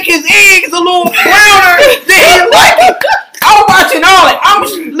maybe make his eggs a little browner, then he like it." I'm watching all that.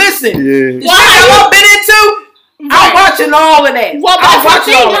 Listen. Yeah. The shit I've been into. I'm watching all of that. Well, I'm but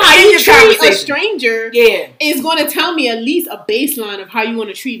watching all of how it. you In your treat a conversation. stranger Yeah. is going to tell me at least a baseline of how you want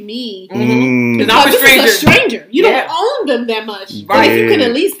to treat me. Mm. Because I'm a This stranger. is a stranger. You Yeah. don't own them that much. Right. But if you can Yeah.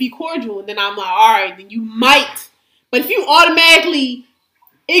 at least be cordial, then I'm like, all right, then you might. But if you automatically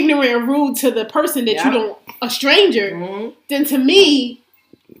ignorant and rude to the person that Yeah. you don't, a stranger, Mhm. then to me,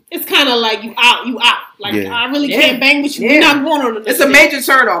 it's kind of like you out. Like, Yeah. I really Yeah. can't bang with you. Yeah. We're not going on another It's a date. major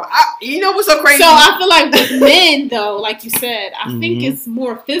turn off. You know what's so crazy? So I feel like with men, though, like you said, I think Mhm. it's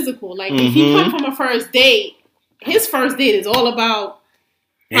more physical. Like if he Mhm. come from a first date, his first date is all about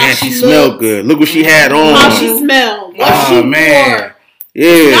Yeah, how she she smelled looks, good. Look what she had on. how she smelled, what Oh, she man. wore.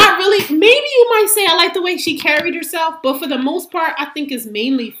 Yeah. Not really. Maybe you might say I like the way she carried herself, but for the most part, I think it's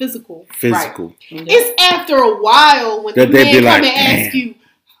mainly physical. Physical. It's after a while when That the they man be come like, and ask "Damn." you,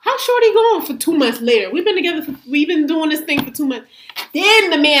 "How shorty going?" For 2 months later, we've been together. We've been doing this thing for 2 months. Then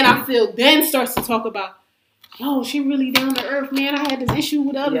the man, I feel, then starts to talk about, "Yo, she really down to earth, man. I had this issue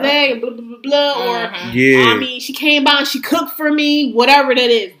with the other Yeah. day, and blah blah blah blah." Or Mhm. Yeah. I mean, she came by and she cooked for me, whatever that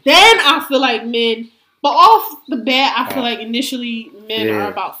is. Then I feel like men, but off the bat, I feel like initially men Yeah. are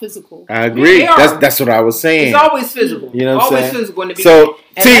about physical. I agree. They are. That's what I was saying. It's always physical. You know what I'm always saying? physical in the So, beginning.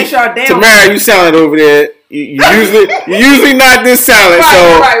 And that's y'all down. Tamara, you sounded over there. You usually not this silent.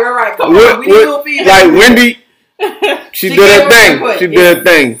 Right. Come on, we need a little feedback. like Wendy, she She did gave her her thing. input, She did yes. her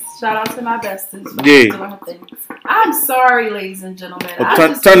thing. Shout out to my besties. Yeah. Doing her thing. I'm sorry, ladies and gentlemen. Oh, I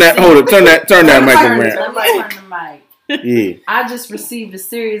turn just that. received- Hold it. Turn that Let mic me turn around. it, let me turn the mic. Yeah. I just received a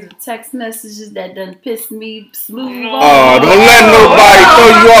series of text messages that done pissed me smooth Oh, off. don't let nobody throw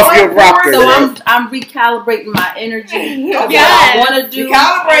you off your rocker. So I'm recalibrating my energy. What Yes. I want to do,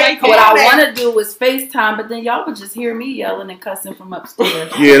 Recalibrate. what I want to do is FaceTime, but then y'all would just hear me yelling and cussing from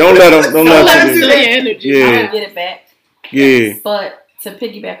upstairs. Yeah, don't let them. Don't Don't let let them them. steal your energy. Yeah. I'm gonna get it back. Yeah. But to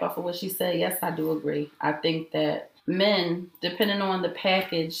piggyback off of what she said, yes, I do agree. I think that men, depending on the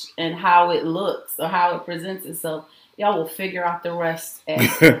package and how it looks or how it presents itself, y'all will figure out the rest.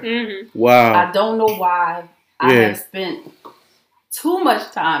 Mhm. Wow. I don't know why I Yeah. have spent too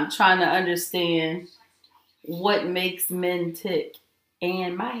much time trying to understand what makes men tick,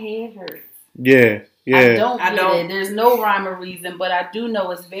 and my head hurts. Yeah. I Yeah. don't I get don't. it. There's no rhyme or reason, but I do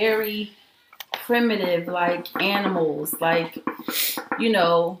know it's very primitive, like animals. Like, you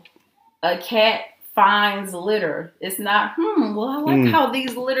know, a cat finds litter. It's not, well, I like how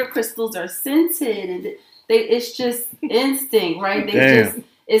these litter crystals are scented, and it's just instinct, right? Damn.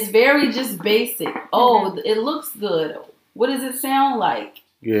 It's very just basic. Oh, it looks good. What does it sound like?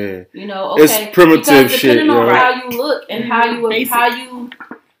 Yeah. You know, It's okay. primitive because shit, depending on yo. how you look and Basic. how you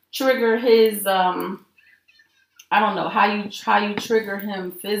trigger his I don't know, how you trigger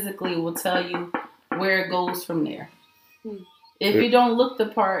him physically will tell you where it goes from there. If you don't look the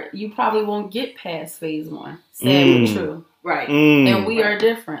part, you probably won't get past phase one. Sad but true. Right. And we are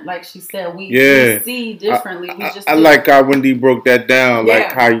different. Like she said, we see differently. I like how Wendy broke that down. Like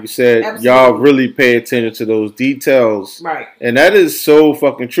Yeah. how you said, Absolutely. y'all really pay attention to those details. Right. And that is so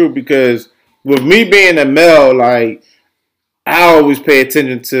fucking true because with me being a male, like, I always pay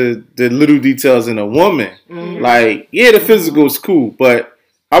attention to the little details in a woman. Mhm. Like, yeah, the physical is cool, but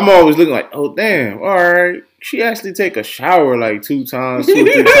I'm always looking like, oh, damn, all right. She actually take a shower like 2 or 3 times a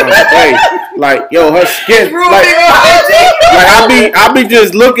day. Like, yo, her skin. Real Like, big on hygiene. I be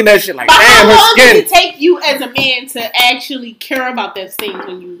just looking at shit like, But damn, how her long does skin. it take you as a man to actually care about those things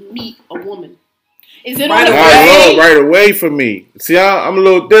when you meet a woman? Is it Right on the away. way? Right away for me. See, I'm a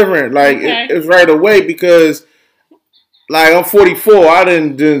little different. Like, Okay. it's right away because, like, I'm 44. I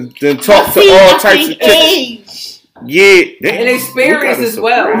didn't talk But to see, all I types think of chicks. age. Yeah. And experience as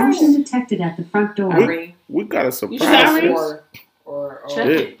well. Motion detected at the front door. Irene. We got a You surprise. sorry? for this. Or Check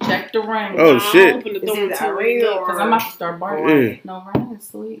Yeah. it. Check the ring. Oh, I'll shit. open the Is door it until Irene we look. or- Because I'm about to start barking. Yeah. No rain is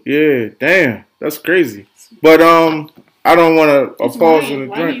sweet. Yeah, damn. That's crazy. But, I don't want to It's pause Ryan. on the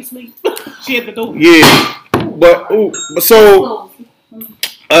Why do drink. you sleep? She at the door. Yeah. But so,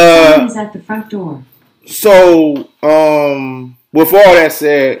 Someone's at the front door. So, with all that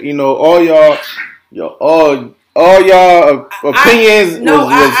said, you know, all y'all opinions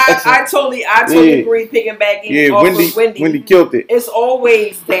was excellent. I totally Yeah. agree. Piggybacking Yeah, off of Wendy killed it. It's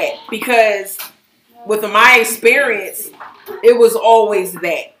always that because with my experience, it was always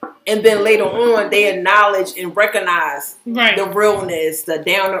that. and then later on they acknowledge and recognize Right. the realness, the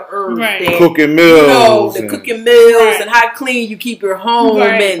down to earth, Right. that, Cooking meals. the and- cooking meals Right. and how clean you keep your home,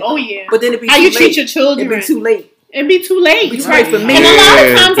 Right. and Oh yeah. but then it be How too you late. treat your children. It'd be too late. It'd be too late. It'd be too Right. late for me. And a lot of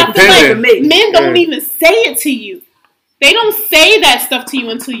Yeah, times I feel dependent. like men don't Yeah. even say it to you. They don't say that stuff to you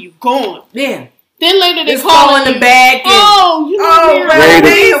until you're gone. Yeah, Then later they it's call calling you. the back. And, Oh, you know, oh,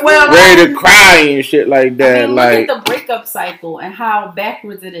 man, well, Ready to cry and shit like I that. mean, like, look at the breakup cycle and how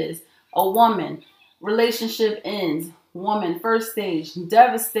backwards it is. A woman, relationship ends. Woman, first stage,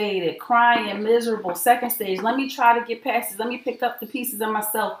 devastated, crying, miserable. Second stage, let me try to get past this. Let me pick up the pieces of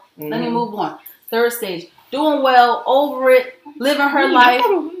myself. Let me move on. Third stage, doing well, over it, living her life.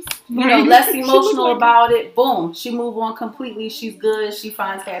 You know, less emotional about it. Boom, she move on completely. She's good. She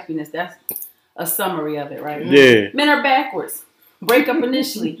finds happiness. That's a summary of it, right? yeah. Men are backwards. Break up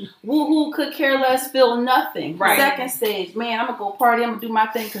initially. Woohoo, could care less, feel nothing. Right. Second stage, man, I'm going to go party. I'm going to do my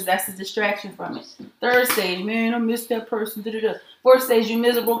thing because that's a distraction from it. Third stage, man, I miss that person. Da-da-da. Fourth stage, you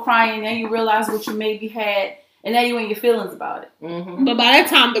miserable, crying. Then you realize what you maybe had. And now you in your feelings about it. Mm-hmm. But by that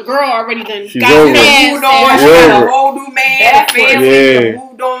time, the girl already done She's got over it. past Moved on. that. She got Over. a whole new man, a Backwards. family, Yeah. and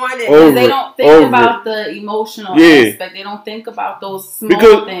moved on. And Over. They don't think Over. about the emotional Yeah. aspect. They don't think about those small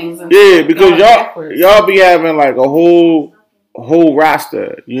Because- things. And Yeah, because going backwards. y'all be having like a whole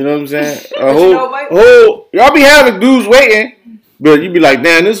roster. You know what I'm saying? A But you know what? whole y'all be having dudes waiting, but you be like,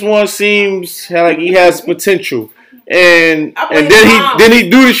 damn, this one seems like he has potential, and I blame and then the he mom. then he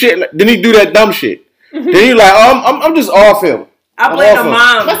do the shit. Then he do that dumb shit. Then you like, oh, I'm just off him. I blame the I'm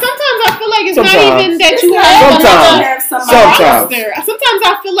mom. But sometimes I feel like it's Sometimes. not even that It's you not have even Sometimes. that another you have somebody Sometimes. else. roster. Sometimes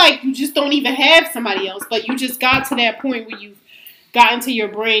I feel like you just don't even have somebody else, but you just got to that point where you've got into your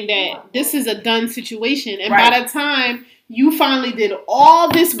brain that this is a done situation. And by Right. the time you finally did all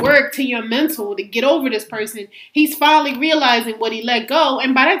this work to your mental to get over this person, he's finally realizing what he let go.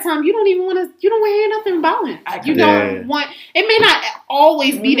 And by that time, you don't even want to, you don't want to hear nothing about him. You Yeah. don't want, it may not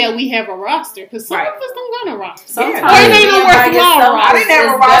always be that we have a roster, because some Right. of us don't got a roster. Sometimes Or it ain't no being by worthwhile yourself roster. I didn't have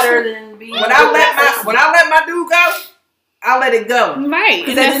a is roster. better than being When I with let that my dude go, I let it go. Right.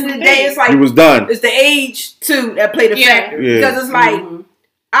 Because And at that's the end of the the day, thing. it's like He was done. it's the age too that played a Yeah. factor. Yeah. Because it's like Mhm.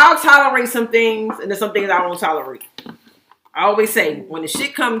 I'll tolerate some things, and there's some things I won't tolerate. I always say when the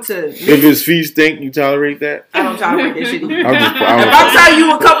shit come to If me, his feet stink, you tolerate that? I don't tolerate that shit either. I'm just, If I'm telling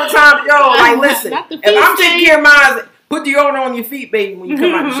you a couple times, yo, like listen, Not the if I'm feet taking care of mine, put deodorant on your feet, baby, when you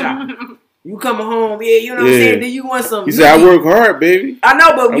come out the shop. You coming home, yeah, you know what I'm Yeah. saying? Then you want some. he said, I nookie. work hard, baby. I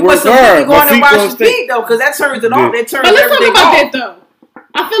know, but I you work want some hard. nookie My going and feet wash gonna your stink. feet though, because that turns it Yeah. off. That turns But let's talk everything about off. that though.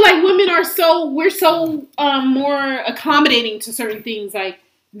 I feel like women are we're so more accommodating to certain things like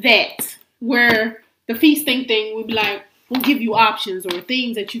that, where the feast thing would be like, we'll give you options or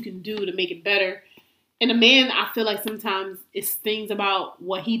things that you can do to make it better. And a man, I feel like sometimes it's things about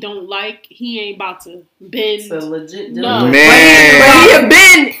what he don't like. He ain't about to bend. It's a legit No. deal. Man. But he have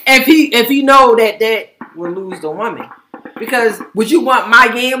been if he know that will lose the woman. Because would you want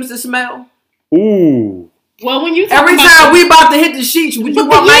my yams to smell? Ooh. Well, when you talk Every about time we about to hit the sheets, would you but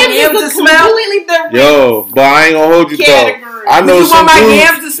want the my yams yams to is a smell? completely different Yo, but I ain't gonna hold you though. category. I Would know you some want my dudes.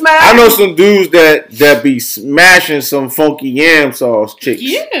 yams to smell? I know some dudes that be smashing some funky yam sauce chicks,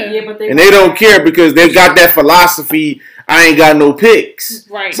 Yeah. Yeah, but and they don't care because they got that philosophy. I ain't got no picks.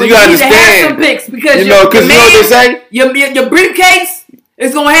 Right. So But you need to have understand. some pics because You know, because you know what they say. your briefcase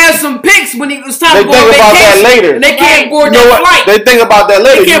is gonna have some pics when it was time They to go on think about that vacation. later. And they can't Right. board You know that what? flight. They think about that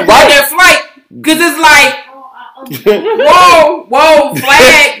later. They can't You board right? that flight because it's like, whoa,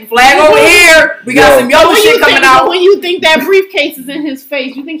 flag over here. We got Yo. some yellow When shit you coming think, out. when you think that briefcase is in his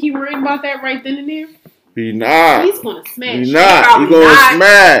face, you think he worried about that right then and there? He not. He's gonna smash. He it. not. He Probably gonna not.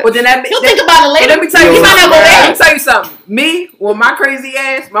 smash. But then that He'll that- think about it but later. let me tell you Yo, something. man. Let me tell you something. Me, with my crazy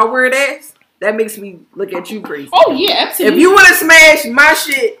ass, my weird ass, that makes me look at you crazy. Oh yeah, absolutely. If you want to smash my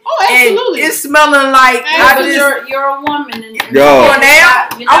shit Oh, and absolutely. it's smelling like I Absolutely. just You're a woman. And Yo. come on now,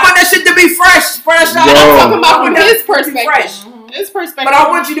 You're I not- want that shit to be fresh out. Yo. I'm talking I about want from that his to be perspective. fresh. His perspective. But I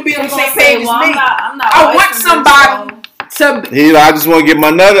want you to be on You're the gonna same say, page well, as me. I'm not I away want from this, somebody to He, I just want to get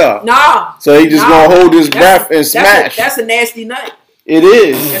my nut up. nah. So he just Nah. gonna hold his That's- breath and smash. That's a nasty nut. It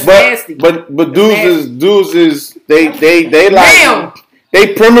is, That's but nasty. but That's dudes is they like Damn.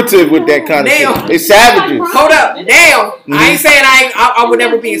 they primitive with that kind of Damn. shit. They savages. Hold up, damn. Mm-hmm. I ain't saying I would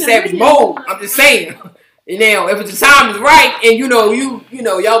never be in savage mode. I'm just saying. Now, if the time is right and you know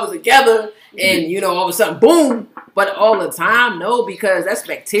y'all was together and all of a sudden boom, but all the time no, because that's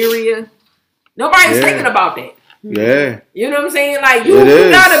bacteria. Nobody's Yeah. thinking about that. Yeah, You know what I'm saying? Like you It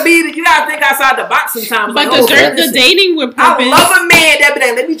is. gotta think outside the box sometimes. But Like, okay, the listen, dating with I purpose. love a man that be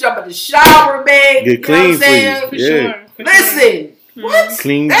like, let me jump in the shower, babe. get You know what clean I'm for saying? you. For Yeah. sure. For Listen, What?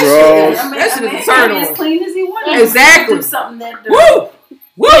 Clean That draws. shit is- that shit is a man turn can be on. as clean as he wants. Exactly. Do something that dirty. Woo!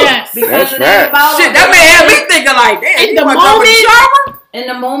 Woo! Yes. Because That's it ain't right. about Shit, that may have me thinking like, damn, In you the want to come in the shower? In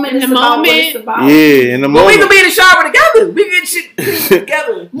the moment, In it's the about what moment. it's about. Yeah, in the But we moment. can be in the shower together. We can get shit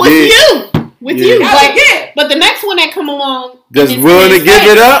together. With Yeah. you. With Yeah. you. Yeah. But the next one that come along. Just it's willing to his give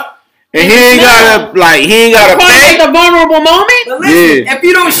face. it up, and he ain't gotta Call pay. it the vulnerable moment. But listen, Yeah. if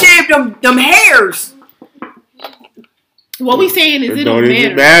you don't shave them hairs, What we saying is it don't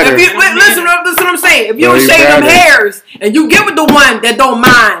even matter. matter. if you listen what I'm saying. If you Don't don't even shave them matter. hairs and you get with the one that don't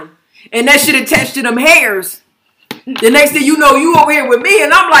mind, and that shit attached to them hairs, the next thing you know, you over here with me,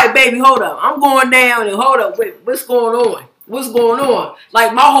 and I'm like, baby, hold up, I'm going down, and hold up, wait, what's going on? What's going on?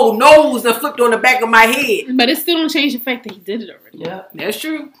 Like my whole nose done flipped on the back of my head. But it still don't change the fact that he did it already. Yeah. That's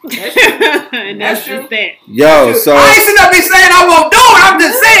true. That's true. And That's that's true. just that. Yo, so I ain't sitting up here saying I won't do it. I'm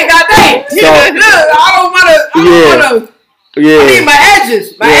just saying, goddamn. So- Look, I don't wanna. I need yeah. my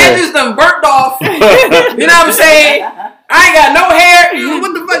edges. My Yeah. edges done burnt off. You know what I'm saying? I ain't got no hair.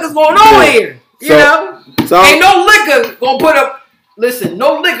 What the fuck is going on here? You So- know? So Ain't no liquor gonna put up. Listen,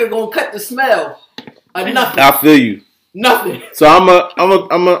 no liquor gonna cut the smell of nothing. I feel you. Nothing. So I'm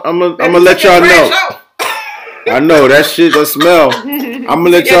gonna let y'all know. I know that shit, that smell. I'm gonna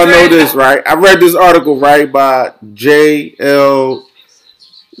let y'all know this, right? I read this article, right, by J.L.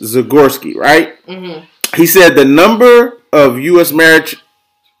 Zagorski, right? Mm-hmm. He said the number of U.S. marriage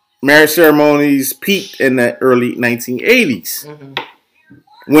ceremonies peaked in the early 1980s,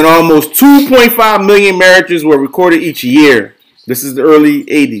 when almost 2.5 million marriages were recorded each year. This is the early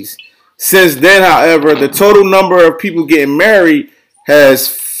 80s. Since then, however, the total number of people getting married has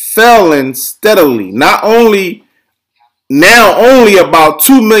fallen steadily. Only about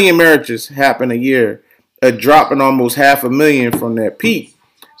 2 million marriages happen a year, a drop in almost 500,000 from that peak.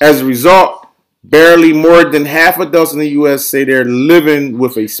 As a result, barely more than half adults in the U.S. say they're living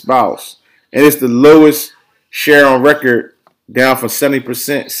with a spouse, and it's the lowest share on record, down from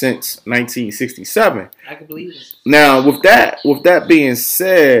 70% since 1967. I can believe it. Now, with that being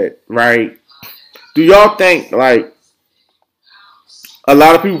said, right, do y'all think like a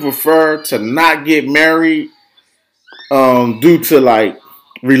lot of people prefer to not get married due to like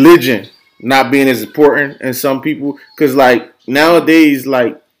religion not being as important, and some people, because like nowadays,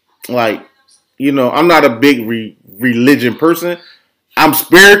 like you know, I'm not a big religion person. I'm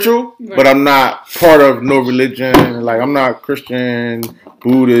spiritual, but I'm not part of no religion. Like I'm not Christian,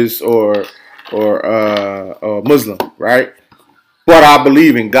 Buddhist, or Muslim, right? But I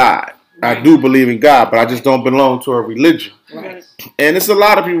believe in God. I do believe in God, but I just don't belong to a religion. Right. And it's a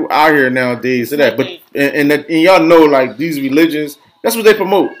lot of people out here nowadays to that. But and y'all know, like these religions, that's what they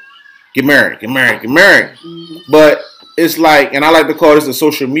promote: get married, get married, get married. But it's like, and I like to call this the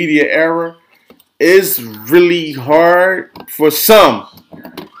social media era. It's really hard for some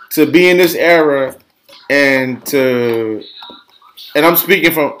to be in this era and I'm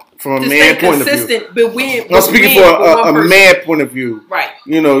speaking from a man point of view. I'm speaking for a man point of view. Right.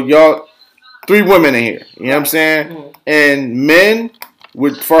 You know, y'all, 3 women in here. You know what I'm saying? Mm-hmm. And men,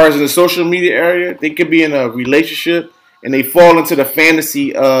 as far as in the social media area, they could be in a relationship and they fall into the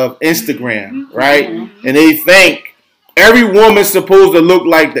fantasy of Instagram, right? Mm-hmm. And they think every woman's supposed to look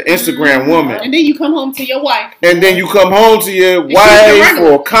like the Instagram woman. And then you come home to your wife. And then you come home to your she's wife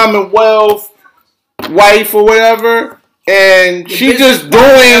the or Commonwealth wife or whatever, and Your she business just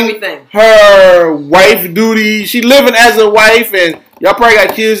partner, doing everything. her wife duty. She living as a wife, and y'all probably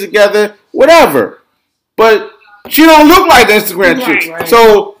got kids together, whatever. But she don't look like the Instagram Right, chick. right.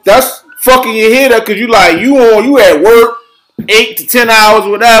 So that's fucking your head up because you like you at work 8 to 10 hours,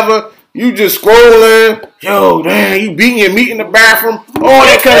 whatever. You just scrolling. Yo, damn, you beating your meat in the bathroom. All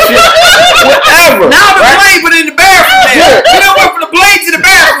that kind of shit. Whatever. Now the right? blade, but in the bathroom now. Yeah. You don't went from the blade to the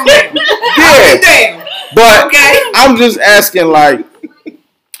bathroom now. Yeah. Damn. But Okay. I'm just asking, like,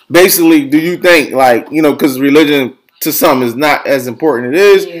 basically, do you think, like, you know, because religion to some is not as important as it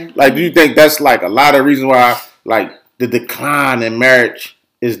is, Yeah. like, do you think that's, like, a lot of reasons why, like, the decline in marriage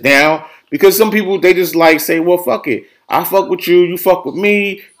is down? Because some people, they just, like, say, well, fuck it. I fuck with you, you fuck with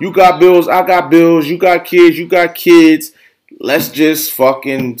me, you got bills, I got bills, you got kids, you got kids. Let's just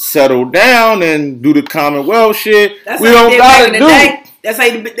fucking settle down and do the Commonwealth shit. That's We how don't you did back gotta in do. the day. That's how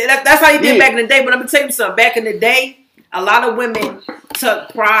you did Yeah. back in the day. But I'm gonna tell you something. Back in the day, a lot of women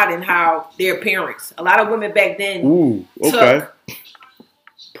took pride in how their appearance. A lot of women back then Ooh, okay. took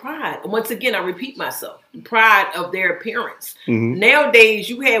pride. Once again, I repeat myself. Pride of their appearance. Mhm. Nowadays,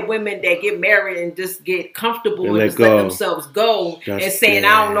 you have women that get married and just get comfortable And and let just let go. themselves go That's and saying,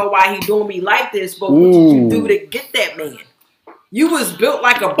 bad. I don't know why he doing me like this, but what did Ooh. you do to get that man? You was built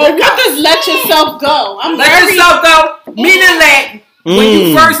like a But brick what house. does let yourself go? I'm Let very yourself go, meaning that when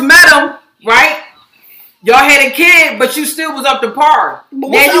you first met him, right? Y'all had a kid, but you still was up to par. Now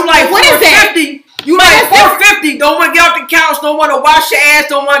you like 450. You like 450. Don't want to get off the couch. Don't want to wash your ass.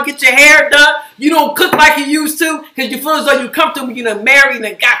 Don't want to get your hair done. You don't cook like you used to because you feel as though you comfortable. You done married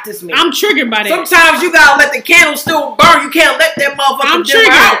and got this man. I'm triggered by that. Sometimes you gotta let the candle still burn. You can't let that motherfucker dim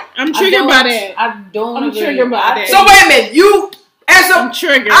out. I'm triggered by that. I'm triggered by that. So wait a minute. You as a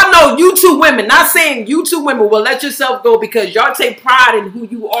triggered. I know you two women. Not saying you two women will let yourself go because y'all take pride in who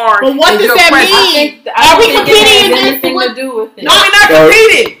you are. But what does that mean? Are we competing in anything to do with it? No, we're not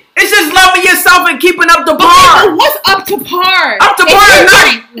competing. It's just loving yourself and keeping up the par. But what's up to par? Up to par is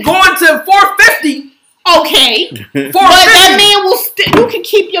not going to 450. Okay. 450. But that man will you can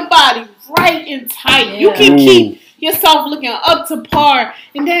keep your body right and tight. Yeah. You can keep yourself looking up to par,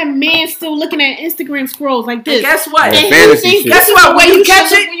 and that man still looking at Instagram scrolls like this. And guess what? And you think guess what? When you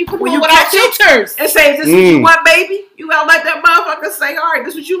catch it, when you catch filters, it says, "This is what you want, baby." You gotta let that motherfucker say, "All right,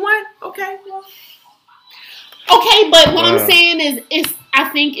 this is what you want." Okay. Well. Okay, but what I'm saying is, I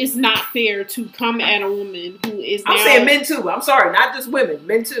think it's not fair to come at a woman who is. I'm saying men too. I'm sorry, not just women,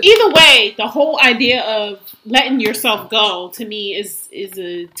 men too. Either way, the whole idea of letting yourself go to me is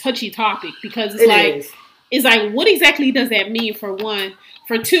a touchy topic because it's like, what exactly does that mean? For one,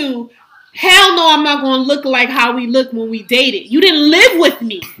 for two, hell no, I'm not going to look like how we look when we dated. You didn't live with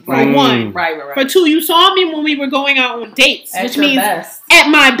me. For one, right. For two, you saw me when we were going out on dates, at which your means best. At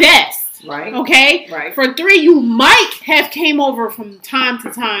my best. Right. Okay? Right. For three, you might have came over from time to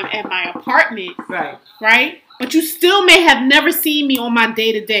time at my apartment. Right. Right? But you still may have never seen me on my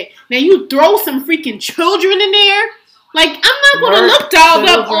day-to-day. Now, you throw some freaking children in there. Like, I'm not going to look dolled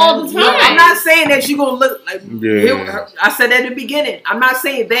up all the time. No, I'm not saying that you're going to look like... Yeah. I said that at the beginning. I'm not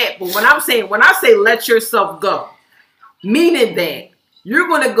saying that. But when I say let yourself go, meaning that you're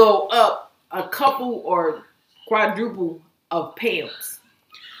going to go up a couple or quadruple of pounds.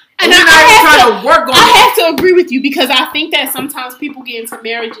 And I have to agree with you because I think that sometimes people get into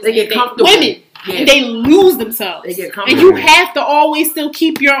marriages they get comfortable. Women. Yeah. And they lose themselves. They get comfortable. And you have to always still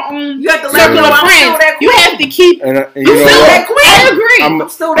keep your own circle of friends. You have to keep... And you still that queen. I agree. I'm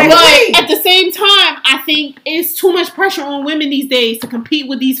still that queen. But at the same time, I think it's too much pressure on women these days to compete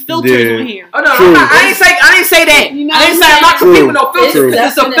with these filters on here. Oh, no. I didn't say that. You know I didn't say I'm not competing with no filter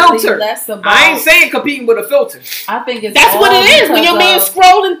because it's a filter. I ain't saying competing with a filter. I think it's that's what it is. When your man's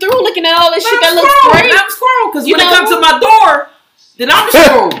scrolling through looking at all this shit that looks great. I'm scrolling because when it comes to my door... Then I'm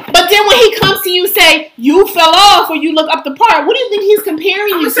screwed. But then when he comes to you and say you fell off or you look up the part, what do you think he's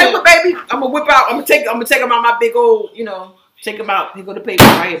comparing you to? Say, but baby, I'm gonna whip out. I'm gonna take him out my big old, take him out. Here go the papers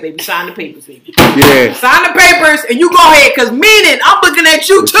right here, baby. Sign the papers, baby. Yeah. Sign the papers and you go ahead, cause meaning I'm looking at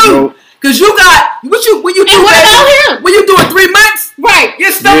you too. Cause you got when you and what about him? When you doing 3 months, right? Your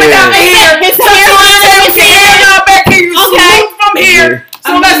stomach out here, his hair back here. You smooth from here.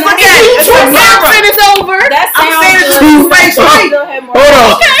 So let's look at it. It's over. I'm saying it's 2 ways straight. Hold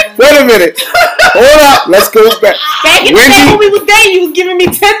on. Okay. Wait a minute. Hold up. Let's go back. Back in the day when we was dating, you was giving me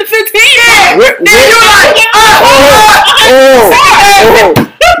 10 to 15. Yeah. Then you're like,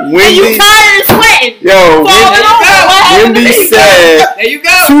 Wendy, and you tired and sweating. Yo, Wendy said, there you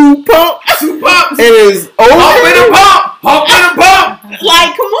go. 2 pumps. 2 pumps. It is over. Pump in a pump. Pump in a pump.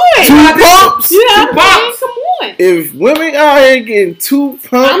 Like, come on. 2 pumps. You know 2 pumps. Come on. If women out here getting 2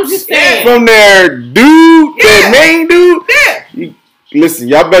 pumps saying. from their dude, their main dude, listen,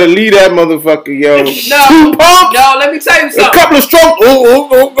 y'all better leave that motherfucker, yo. No, 2 pumps. No, let me tell you something. A couple of strokes. I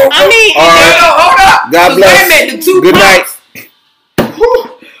mean, hold up. God bless. Wait a minute, the 2 Good pumps. night.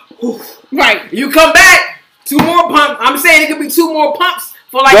 Right. You come back, 2 more pumps. I'm saying it could be 2 more pumps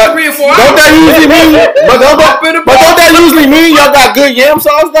for like 3 or 4 hours. Don't that usually mean? But don't that usually mean y'all got good yam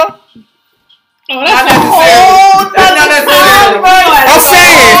sauce though? Oh, that's a whole nother time. I'm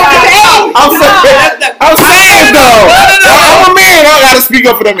saying though. I'm a man. I gotta speak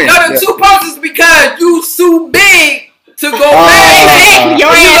up for the man. No, the 2 pumps is because you too big to go back. You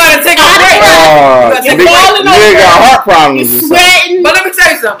gotta take a break. You got heart problems. Sweating. But let me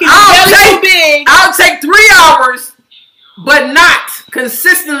tell you something. I'll take 3 hours, but not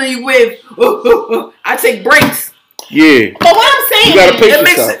consistently with. I take breaks. Yeah. But what I'm saying you gotta pace is,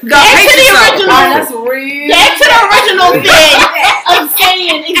 yourself. Back to the original thing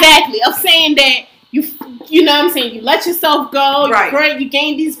of saying that you know what I'm saying, you let yourself go, right. You're great, you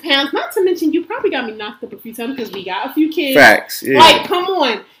gain these pounds. Not to mention you probably got me knocked up a few times because we got a few kids. Facts. Yeah. Like, come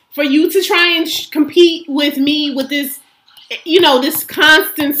on. For you to try and compete with me with this, this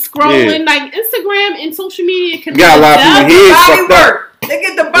constant scrolling, like Instagram and social media can got a lot of people body work. They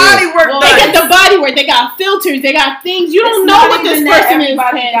get the body work done. They get the body work. They got filters. They got things. You don't know what this person is.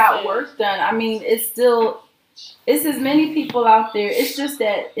 Everybody got work done. I mean, it's still it's as many people out there. It's just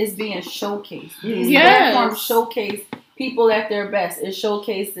that it's being showcased. These Yes. platforms showcase people at their best. It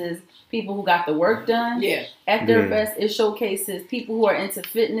showcases people who got the work done Yeah. at their Yeah. best. It showcases people who are into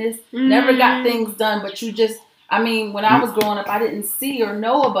fitness, never got things done, but you just, I mean, when I was growing up, I didn't see or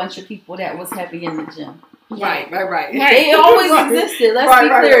know a bunch of people that was heavy in the gym. Right. They always existed. Let's Right, be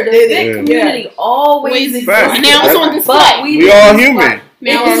right, clear. right. The They- fit yeah. community always existed. Facts. Now it's on display. But We all didn't- human.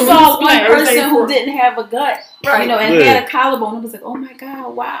 Now If it's you on saw display. one person who didn't have a gut, Right. you know, and Yeah. had a collarbone, it was like, oh my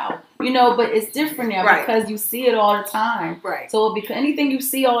God, wow. You know, but it's different now Right. because you see it all the time. Right. So anything you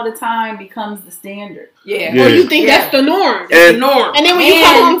see all the time becomes the standard. Yeah. Yeah. Or you think Yeah. that's the norm. It's the And norm. And then when you And-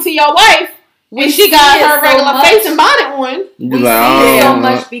 come home to your wife, We and she see got it her so regular much. face and bonnet on, you We be see like, it so oh,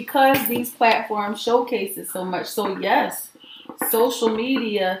 much because these platforms showcase it so much. So yes, social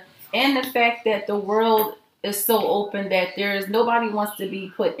media and the fact that the world is so open that nobody wants to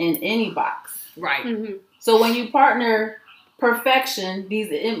be put in any box. Right. So when you partner perfection,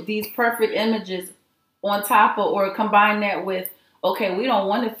 these perfect images on top of, or combine that with, okay, we don't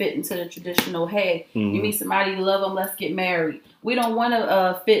want to fit into the traditional, hey, Mhm. you meet somebody, you love them, let's get married. We don't want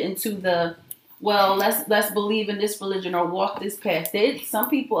to fit into the, well, let's believe in this religion or walk this path. A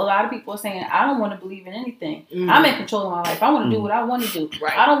lot of people are saying, I don't want to believe in anything. I'm in control of my life. I want to do what I want to do.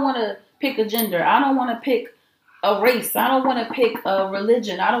 Right. I don't want to pick a gender. I don't want to pick a race. I don't want to pick a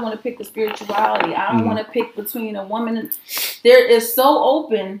religion. I don't want to pick a spirituality. I don't want to pick between a woman and there is so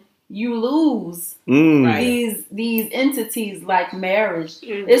open, you lose Right. these entities like marriage.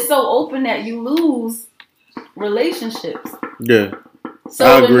 It's so open that you lose relationships. Yeah. I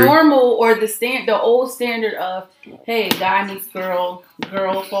So the agree. normal or the old standard of, hey, guy meets girl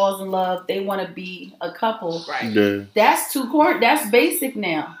falls in love, they want to be a couple. Right. Yeah. That's basic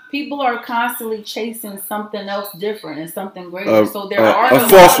now. People are constantly chasing something else different and something greater. So there are a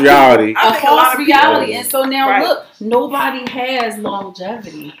false reality. I a think a lot false of people- reality. And so now Right. look, nobody has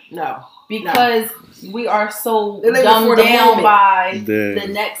longevity No. because we are so They're living dumbed for the down moment. by Yeah. the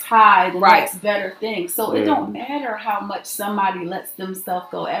next high, the Right. next better thing. So Yeah. it don't matter how much somebody lets themselves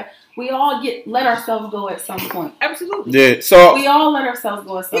go. We all let ourselves go at some point. Absolutely. Yeah. So We all let ourselves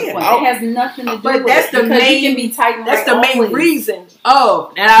go at some Yeah, point. I'll- It has nothing to do But with that's it the because main- you can be tight and That's right the main always. reason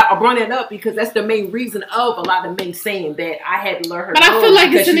of, and I brought it up because that's the main reason of a lot of men saying that I had to let her But I go feel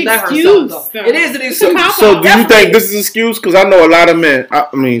like because it's an she let herself excuse, go. though. It is an It's a excuse. cop-out. So do you Definitely. think this is an excuse? Because I know a lot of men.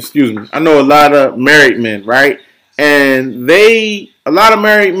 I know a lot of married men, right? And a lot of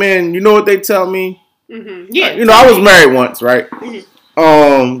married men. You know what they tell me? Yeah. You know, I was married once, right?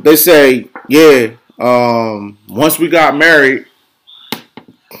 They say, yeah. Once we got married,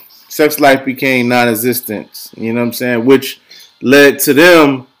 sex life became non-existent. You know what I'm saying? Which led to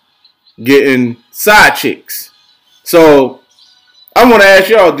them getting side chicks. So I want to ask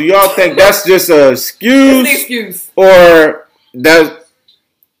y'all: do y'all think that's just an It's excuse? an excuse. Or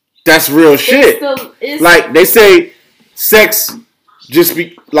that's real shit. It's Like they say, sex just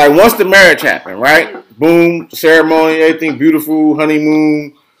be like once the marriage happened, right? Boom, ceremony, everything beautiful,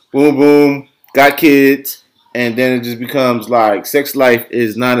 honeymoon, boom, boom, got kids, and then it just becomes like sex life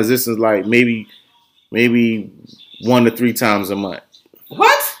is non-existent. Like maybe 1 to 3 times a month.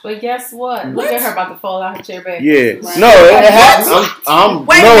 What? But guess what? Look What? at her about to fall out her chair back. Yeah, Right. no, it happens.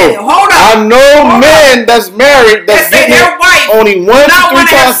 Wait a minute. Hold up. I know Hold men that's married They that's say getting their it wife only 1 to 3 not want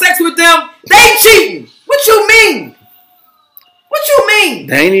to have times. sex with them. They cheating. What you mean? What you mean?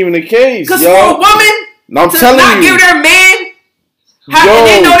 That ain't even the case, Because yo. for a woman No, I'm to telling not you. give their man, how Yo. can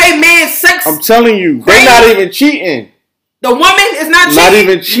they know they man sex? I'm telling you, Crazy. they not even cheating. The woman is not cheating. Not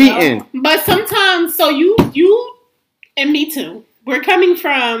even cheating. But sometimes, so you and me too. We're coming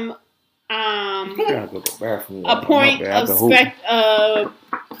from a point of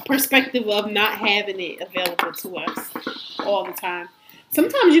perspective of not having it available to us all the time.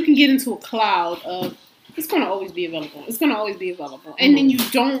 Sometimes you can get into a cloud of it's going to always be available. It's going to always be available, and then you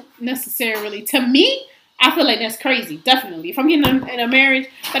don't necessarily. To me, I feel like that's crazy. Definitely, if I'm getting in a marriage,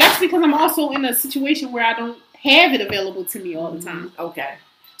 but that's because I'm also in a situation where I don't have it available to me all the time. Okay.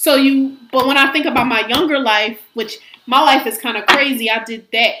 But when I think about my younger life, which my life is kind of crazy, I did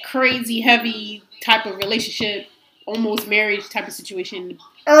that crazy, heavy type of relationship, almost marriage type of situation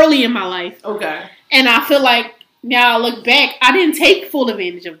early in my life. Okay. And I feel like now I look back, I didn't take full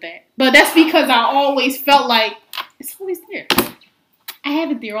advantage of that. But that's because I always felt like it's always there. I have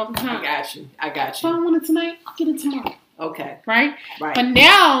it there all the time. I got you. If I don't want it tonight, I'll get it tomorrow. Okay. Right? Right. But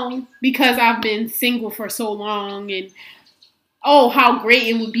now, because I've been single for so long and how great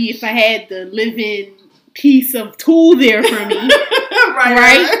it would be if I had the living piece of tool there for me.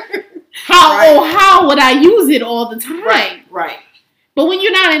 Right? How would I use it all the time? Right. But when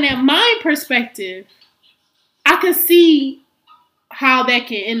you're not in that mind perspective, can see how that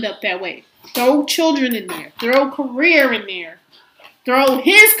can end up that way. Throw children in there. Throw career in there. Throw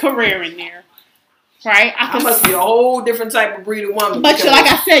his career in there. Right? I must be a whole different type of breed of woman. But like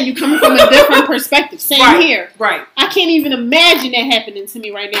I said, you coming from a different perspective. Same here. Right. I can't even imagine that happening to me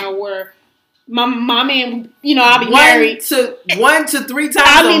right now where my man, I'll be married. 1 to 3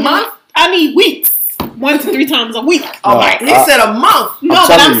 times a month? I need weeks. 1 to 3 times a week. Oh, my. He said a month. No,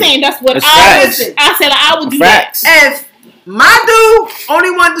 but I'm saying that's what I said I would do facts. that. If my dude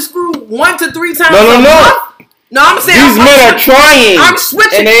only wanted to screw 1 to 3 times a month. No, I'm saying these men are trying. I'm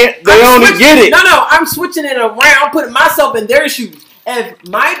switching. And they only get it. No, I'm switching it around. I'm putting myself in their shoes. If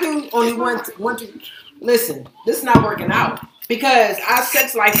my dude only want to listen, this is not working out because our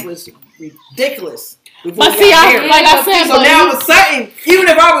sex life was ridiculous. But see, like I said, so now all of a sudden, even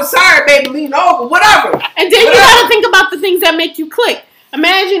if I was sorry, baby, lean over, whatever. And then you gotta think about the things that make you click.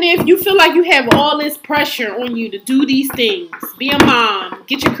 Imagine if you feel like you have all this pressure on you to do these things, be a mom,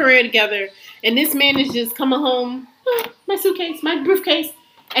 get your career together, and this man is just coming home, my suitcase, my briefcase,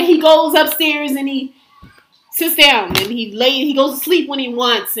 and he goes upstairs and he sits down and he goes to sleep when he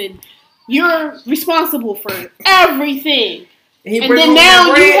wants, and you're responsible for everything. And then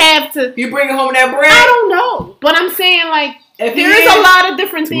now you have to. You bring home that bread? I don't know, but I'm saying like there is a lot of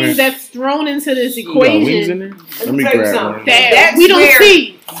different things that's thrown into this equation. Let me grab something that we don't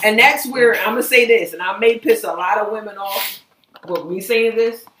see. And that's where I'm gonna say this, and I may piss a lot of women off, but me saying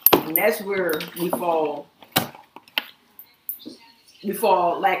this, and that's where we fall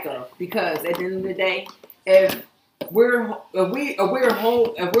lack of, because at the end of the day, if we're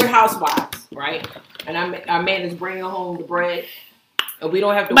housewives, right, and our man is bringing home the bread, and we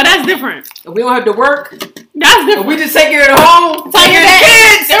don't have to. But that's different. And we don't have to work. That's different. And we just take care of the home. Take care of the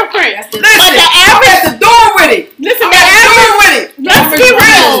kids. Different. Listen, I'm at the door with it. Listen, I'm at the door with it. Let's be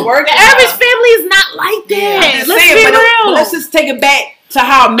real. The average family is not like that. Let's be real. But let's just take it back to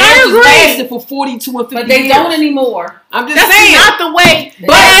how marriages lasted for 42 and 50 years. But they don't anymore. I'm just That's saying. That's not the way.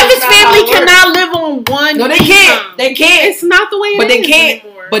 But average family cannot live on one. No, they can't. They can't. It's not the way. But they can't.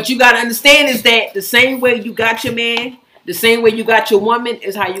 Anymore. But you gotta understand is that the same way you got your man, the same way you got your woman,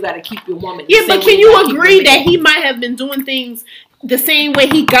 is how you gotta keep your woman. Yeah, but can you agree that he might have been doing things the same way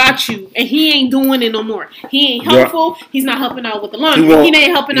he got you, and he ain't doing it no more? He ain't helpful. Yeah. He's not helping out with the laundry. He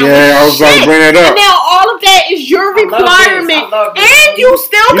ain't helping out with the I was about to bring that up. And now all of that is your requirement, and you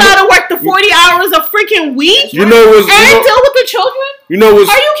still gotta work the 40 hours a freaking week. You know what's and deal with the children. You know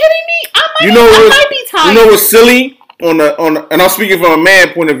what's? Are you kidding me? I might be tired. You know what's silly and I'm speaking from a man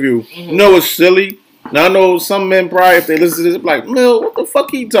point of view. Mm-hmm. You know what's silly? Now I know some men probably, if they listen to this, like, Mill, what the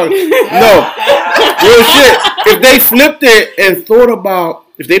fuck are you talking? No, real shit. If they flipped it and thought about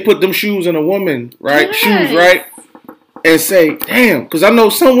if they put them shoes in a woman, right? Yes. Shoes, right? And say, damn, because I know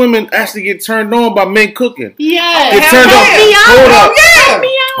some women actually get turned on by men cooking. Yeah, get turned on.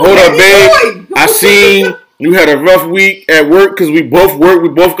 Hold up, babe. I seen you had a rough week at work because we both work. We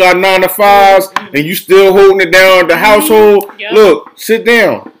both got 9 to 5s, and you still holding it down at the household. Yep. Look, sit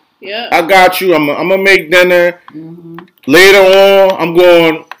down. Yeah, I got you. I'm gonna make dinner. Mm-hmm. Later on, I'm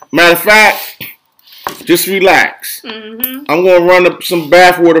going. Matter of fact, just relax. Mm-hmm. I'm gonna run up some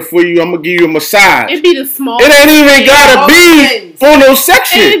bath water for you. I'm gonna give you a massage. It be the small. It ain't even gotta be for no sex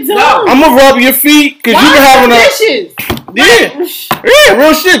shit. No. I'm gonna rub your feet because you been having dishes. Yeah,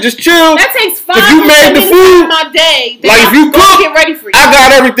 real shit. Just chill. That takes 5 if you made the food, my day. Like if you cook, get ready for you. I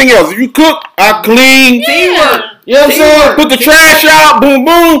got everything else. If you cook, I clean. Yeah. You know what I'm saying? Put the trash out, boom,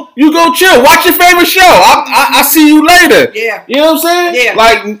 boom. You go chill. Watch your favorite show. I see you later. Yeah. You know what I'm saying? Yeah.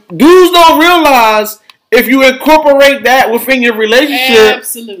 Like, dudes don't realize if you incorporate that within your relationship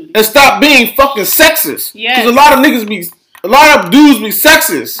absolutely. And stop being fucking sexist. Yes. Because a lot of dudes be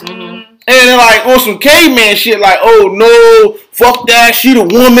sexist. Mm-hmm. And they're like on some caveman shit, like, oh no, fuck that, she the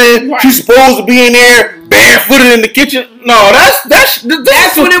woman, right. She's supposed to be in there barefooted in the kitchen. No, that's when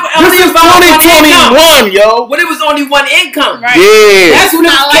it was only 2021, yo. When it was only one income, right? Yeah, that's when it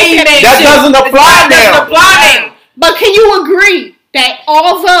was caveman. That doesn't apply now. But can you agree that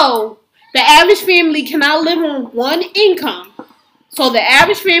although the average family cannot live on one income, so the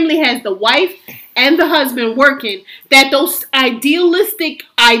average family has the wife and the husband working, that those idealistic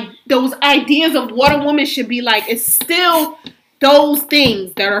those ideas of what a woman should be like is still those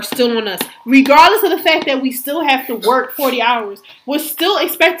things that are still on us. Regardless of the fact that we still have to work 40 hours, we're still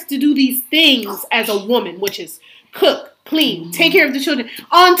expected to do these things as a woman, which is cook, clean, take care of the children.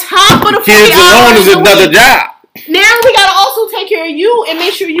 On top of the 40 kids alone is another job. Now we gotta also take care of you and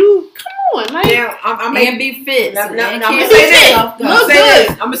make sure you come on, like now I'm and be fit. I'm gonna say this.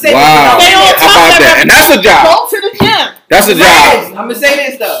 I'm gonna say wow. this. How about that? And that's a job. Go to the gym. That's a job. I'm gonna say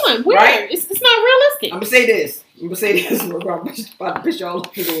this though. Right? It's not realistic. I'm gonna say this. I'm gonna say this. I'm about to piss y'all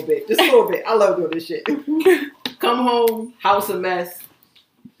off a little bit. Just a little bit. I love doing this shit. Come home, house a mess.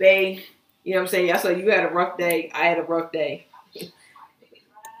 Babe, you know what I'm saying? I saw you had a rough day. I had a rough day.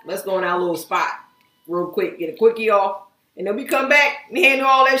 Let's go in our little spot real quick. Get a quickie off. And then we come back and handle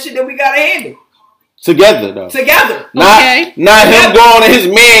all that shit that we gotta handle. Together, though. Together. Not him going to his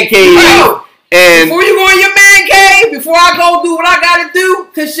man cave. Bro, and before you go in your man cave, before I go do what I gotta do,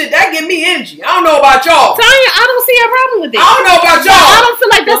 cause shit, that give me energy. I don't know about y'all. Tanya, I don't see a problem with it. I don't know about y'all. I don't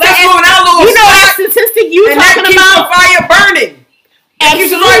feel like that's let's go in our little you know spot, that statistic you and talking that keeps about. the fire burning. That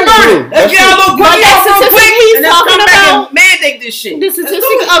keeps the fire burning. Let's get our little quickie off real quick, and let's come back and mandate this shit. The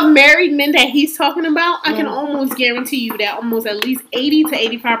statistic of married men that he's talking about, I can almost guarantee you that almost at least 80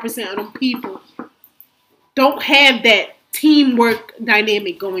 to 85% of them people don't have that teamwork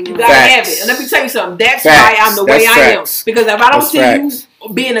dynamic going on. You gotta have it. And let me tell you something. That's why I'm the way I am. Because if I don't see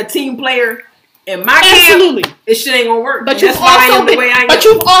you being a team player in my camp, this shit ain't gonna work. But you've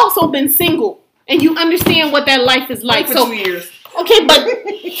you've also been single, and you understand what that life is like. For so 2 years. Okay, but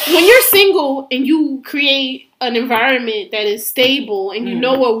when you're single and you create an environment that is stable and you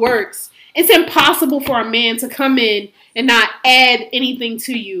know what works, it's impossible for a man to come in and not add anything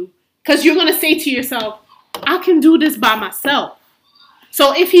to you. Because you're going to say to yourself, I can do this by myself.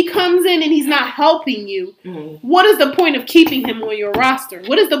 So if he comes in and he's not helping you, what is the point of keeping him on your roster?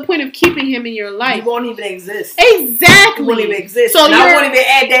 What is the point of keeping him in your life? He won't even exist. Exactly. He won't even exist. So and I won't even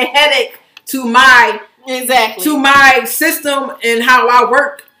add that headache to my system and how I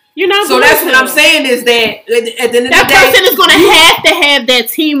work. You're not. So that's what I'm saying is that at the end of the day, that person is going to have to have that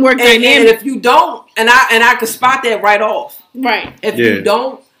teamwork dynamic. And if you don't, and I can spot that right off. Right. If you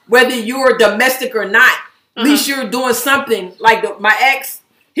don't, whether you're domestic or not, at least you're doing something. Like my ex,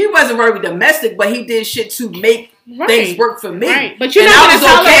 he wasn't very domestic, but he did shit to make things work for me. Right. But you're not going to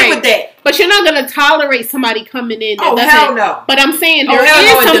tolerate okay with that. But you're not going to tolerate somebody coming in. Oh hell no! But I'm saying there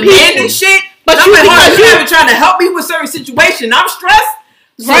is some demanding shit. But you're trying to help me with certain situations. I'm stressed,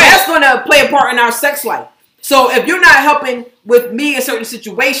 so that's going to play a part in our sex life. So if you're not helping with me in certain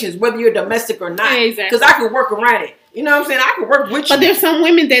situations, whether you're domestic or not, because I can work around it. You know what I'm saying? I can work with you. But there's some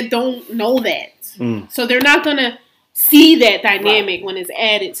women that don't know that, so they're not going to see that dynamic when it's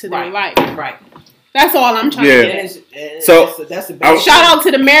added to their life. Right. That's all I'm trying to get. So that's a bad shout out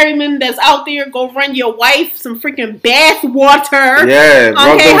to the married men that's out there. Go run your wife some freaking bath water. Yeah.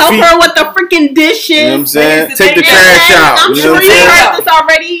 Okay, help her with the freaking dishes. You know what I'm saying? Take the trash out. I'm sure you heard this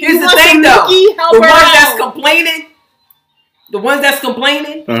already. Here's the thing though. The ones that's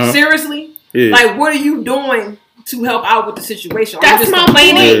complaining, seriously, like what are you doing to help out with the situation? Are you just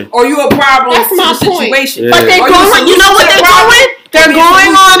complaining, or you a problem to the situation? But they're going. You know what they're doing? They're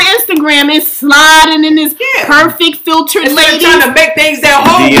going on Instagram and sliding in this perfect filtered lady, trying to make things at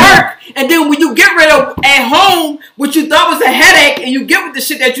home work. And then when you get rid of at home what you thought was a headache, and you get with the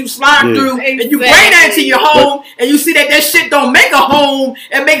shit that you slide through, and you bring that into your home, and you see that shit don't make a home,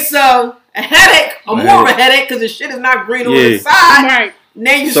 it makes a headache, more of a headache, because the shit is not green on the side. Right.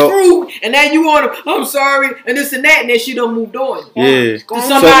 Now you screwed, and now you want to, I'm sorry, and this and that, and then she done moved on. To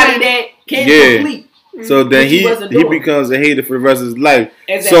somebody that can't complete. So then he becomes a hater for the rest of his life.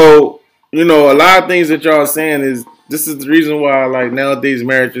 Exactly. So, you know, a lot of things that y'all are saying is, this is the reason why, like, nowadays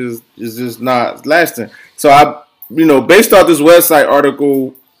marriages is just not lasting. So I, you know, based off this website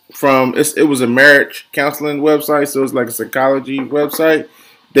article from, it was a marriage counseling website, so it's like a psychology website.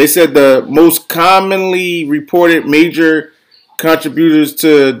 They said the most commonly reported major contributors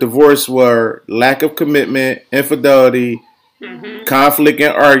to divorce were lack of commitment, infidelity, conflict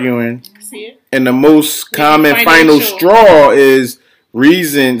and arguing. And the most common final straw is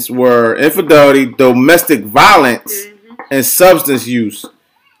reasons were infidelity, domestic violence, and substance use.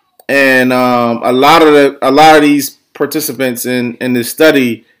 And a lot of these participants in this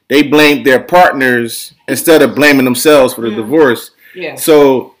study, they blamed their partners instead of blaming themselves for the divorce. Yeah.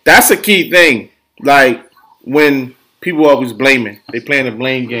 So that's a key thing. Like when people always blaming, they playing a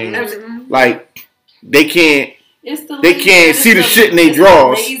blame game. Like they can't. They can't see the shit in their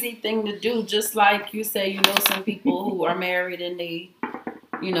drawers. It's a lazy thing to do. Just like you say, you know, some people who are married and they,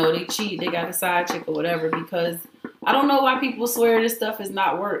 you know, they cheat, they got a side chick or whatever. Because I don't know why people swear this stuff is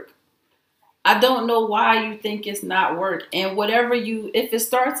not work. I don't know why you think it's not work. And whatever if it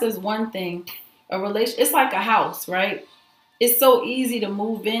starts as one thing, a relation, it's like a house, right? It's so easy to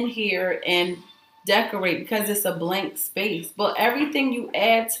move in here and decorate because it's a blank space. But everything you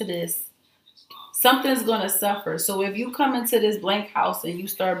add to this, something's going to suffer. So if you come into this blank house and you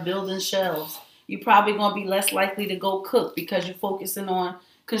start building shelves, you're probably going to be less likely to go cook because you're focusing on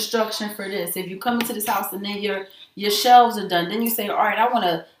construction for this. If you come into this house and then your shelves are done, then you say, all right, I want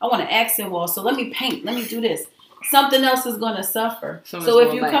to accent wall, so let me paint, let me do this. something else is going to suffer. Someone's So if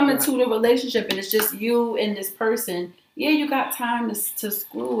gonna you lack, come right. into the relationship and it's just you and this person, yeah, you got time to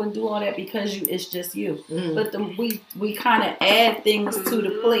screw and do all that because it's just you. Mhm. But we kind of add things to the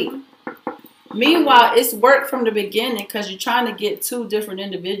plate. Meanwhile, it's work from the beginning because you're trying to get two different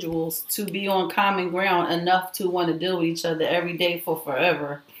individuals to be on common ground enough to want to deal with each other every day for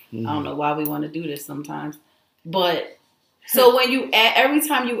forever. I don't know why we want to do this sometimes. But so when you add, every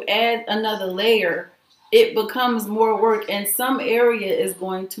time you add another layer, it becomes more work and some area is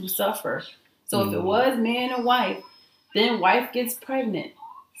going to suffer. So if it was man and wife, then wife gets pregnant.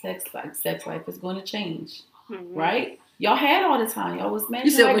 Sex life is going to change. Right? Y'all had all the time. Y'all was smashing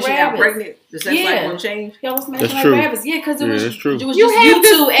You said like when she got rabbits. pregnant, the sex Yeah. life won't change? Y'all was smashing That's like true. rabbits. Yeah, because it Yeah, was that's true. it was You just had you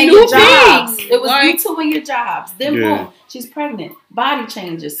this two and new your jobs. thing, It was like- you two and your jobs. Then Yeah. boom, she's pregnant. Body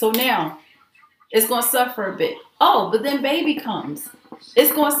changes. So now it's gonna suffer a bit. Oh, but then baby comes.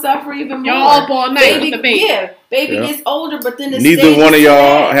 It's gonna suffer even more. Y'all up all night with the baby. Yeah, baby Yeah. gets older, but then it's Neither one of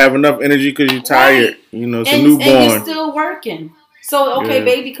y'all have enough energy because you're tired. Right. You know, it's a and you're newborn. still working. So okay, Yeah.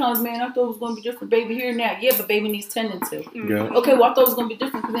 baby comes, man. I thought it was gonna be different. Baby here now, yeah, but baby needs tending to. Yeah. Okay, well I thought it was gonna be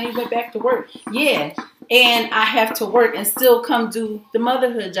different because then you went back to work. Yeah, and I have to work and still come do the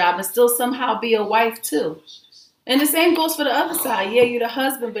motherhood job and still somehow be a wife too. And the same goes for the other side. Yeah, you're the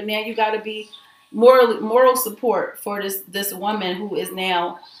husband, but now you got to be moral support for this woman who is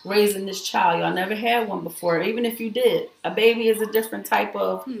now raising this child. Y'all never had one before. Even if you did, a baby is a different type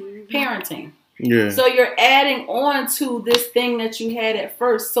of parenting. Yeah. So you're adding on to this thing that you had at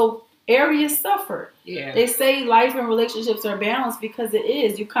first. So areas suffer. Yeah. They say life and relationships are balanced because it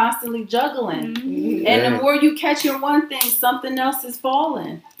is. You're constantly juggling. Mhm. And Yeah. the more you catch in one thing, something else is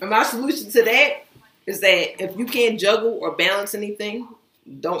falling. And my solution to that is that if you can't juggle or balance anything,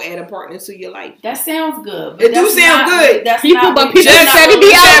 don't add a partner to your life. That sounds good. It do that's sound not- good. That's People- not but what- people that's Just not said what it be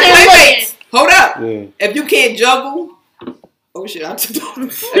we out said. there Wait. Hold up. Yeah. If you can't juggle, oh shit, I took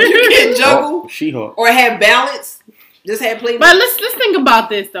if you can't juggle Oh, She-Hulk. or have balance, just have play. But let's think about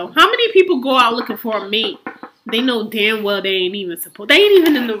this though. How many people go out looking for a mate? They know damn well they ain't even supposed. They ain't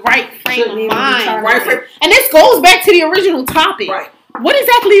even in the right frame Shouldn't of even be mind. trying Right frame- And this goes back to the original topic. Right. What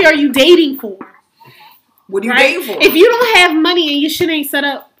exactly are you dating for? What are you Right? dating for? If you don't have money and your shit ain't set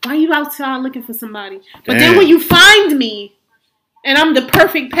up, why you outside looking for somebody? But then Damn. when you find me and I'm the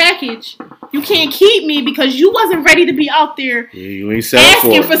perfect package, you can't keep me because you wasn't ready to be out there Yeah, you ain't set up for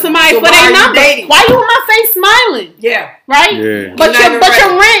asking it. for somebody So for why are their you number. dating? Why you in my face smiling? Yeah. Right? Yeah. But You're not your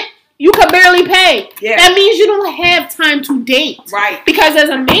even rent you could barely pay. Yeah. That means you don't have time to date. Right. Because as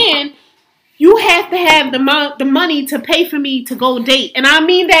a man, you have to have the money to pay for me to go date. And I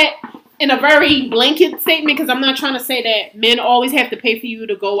mean that in a very blanket statement because I'm not trying to say that men always have to pay for you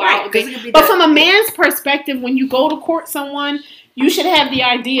to go Right, out. and 'cause date. it could be But that- from a man's perspective, when you go to court someone, you should have the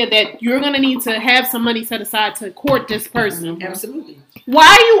idea that you're going to need to have some money set aside to court this person. Absolutely. Why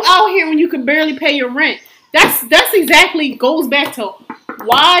are you out here when you can barely pay your rent? That's exactly goes back to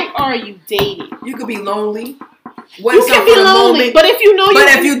why are you dating? You could be lonely. You can be lonely, but if you know But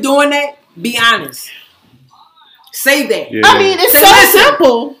if you're doing that, be honest. Say that. Yeah. I mean, it's Say, so listen,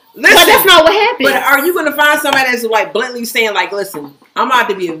 simple, listen. but that's not what happened. But are you gonna find somebody that's like bluntly saying like, listen, I'm about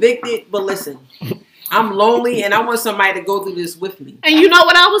to be evicted, but listen, I'm lonely and I want somebody to go through this with me. And you know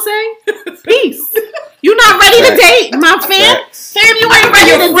what I would say? Peace. You're not ready to Facts. date, my fam. Facts. Fam, you I ain't can be ready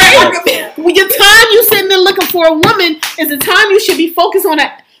your to friend. date. When your time you sitting there looking for a woman is the time you should be focused on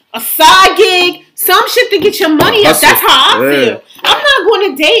a side gig, some shit to get your money up. Hustle. That's how I Yeah. feel. I'm not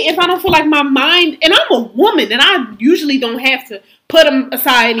going to date if I don't feel like my mind, and I'm a woman, and I usually don't have to put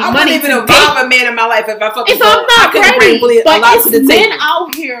aside any I money wouldn't even to involve date. a man in my life if I fucking If I'm not couldn't ready, bring a but lot it's to the men table.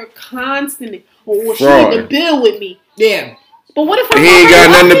 out here constantly. Oh, she Fraud. need to build with me. Yeah. But what if I'm He ain't already got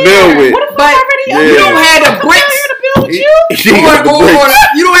nothing up to build here? with. What if But I'm already up you here? don't have the I come bricks. down here to build with He- you? he got the bricks.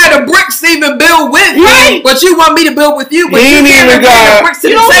 You don't have the bricks to even build with Right. me, but you want me to build with you. But He you ain't can't even bring the got- bricks to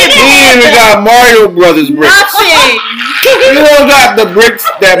You the don't table. He ain't even got Mario Brothers bricks. Nothing. You don't got the bricks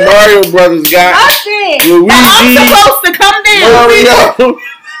that Mario Brothers got. Nothing. Luigi. I'm supposed to come down. Mario.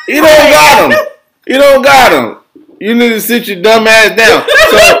 You don't got them. You don't got them. You need to sit your dumb ass down.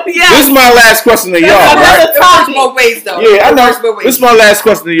 So Yeah. this is my last question to y'all, That's right? another It works topic. both ways, though. Yeah, I It works know. both ways. This is my last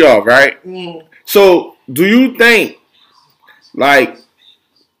question to y'all, right? Mm. So, do you think, like,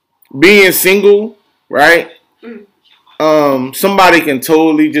 being single, right? Somebody can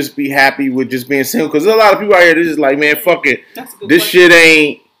totally just be happy with just being single, because there's a lot of people out here that's just like, man, fuck it, That's a good this question.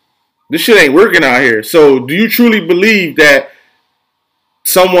 shit ain't working out here. So, do you truly believe that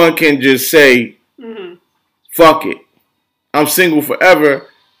someone can just say, Mhm. fuck it, I'm single forever,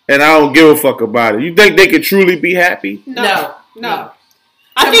 and I don't give a fuck about it? You think they could truly be happy? No. No.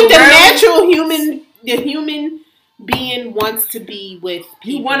 I think the Temporarily. natural human being wants to be with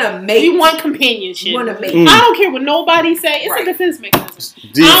people. You want to make. We want companionship. You want to make. I don't care what nobody say. It's Right. a defense mechanism.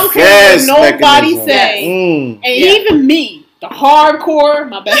 I don't Defense care what nobody mechanism. say. And Yeah. even me, the hardcore,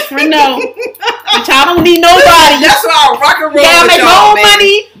 my best friend know, which I don't need nobody. That's why I rock and roll Yeah, I with make y'all, my own man.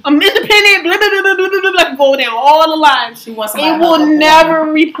 money. I'm independent. Blah blah blah blah blah blah blah. Go down all the lines. She wants somebody It to will help her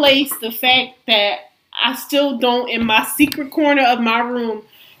never replace the fact that I still don't, in my secret corner of my room,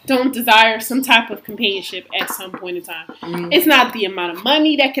 don't desire some type of companionship at some point in time. Mm. It's not the amount of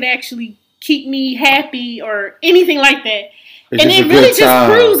money that could actually keep me happy or anything like that. It's And just it a really good just time.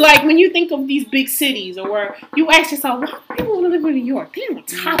 proves, like, when you think of these big cities or where you ask yourself, why do people want to live in New York? They're on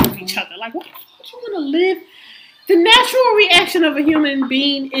top of each other. Like, why do you want to live? The natural reaction of a human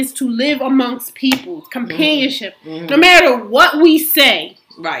being is to live amongst people, companionship. No matter what we say,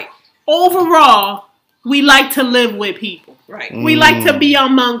 Right. overall, we like to live with people. Right. We like to be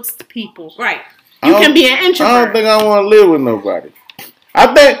amongst people. Right. You I can don't- be an I don't introvert. think I want to live with nobody. I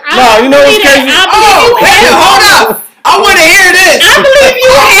think I no. don't You know what's believe crazy? that. Oh, I wait, believe you have hold up. I want to hear this. I believe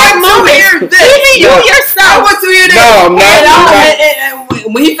you I have want to moments. hear this. Even you No. I yourself. want to hear this. No, I'm not. And I'm not.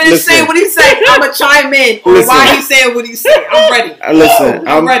 and when he finished Listen. saying what he said, I'm going to chime in on Listen. why he said what he said. I'm ready. Listen,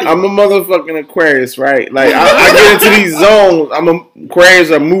 I'm ready. I'm a motherfucking Aquarius, right? Like I get into these zones. I'm a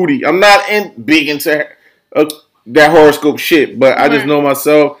Aquarius are moody. I'm not big into that horoscope shit, but I just Right. know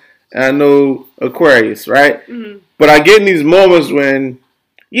myself and I know Aquarius, right? Mhm. But I get in these moments when,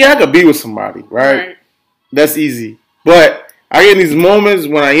 yeah, I could be with somebody, right? That's easy. But I get in these moments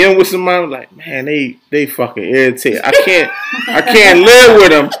when I am with somebody, I'm like, man, they fucking irritate. I can't live with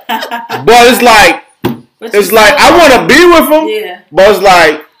them. But it's like I want to be with them. Yeah. But it's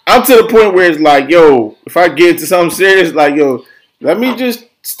like, I'm to the point where it's like, yo, if I get into something serious, like, yo, let me just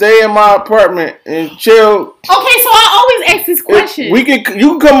stay in my apartment and chill. Okay, so I always ask this question. You can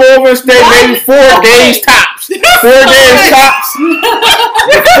come over and stay Why- maybe 4 days tops. 4 days tops.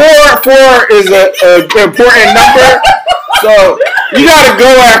 Four is an important number. So you gotta go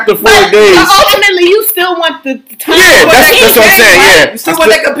after 4 days. But ultimately, you still want the time. Yeah, that's what I'm saying. Yeah, You still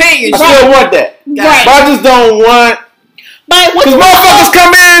want that companionship. I still want that. Right. But I just don't want. But what Cause you motherfuckers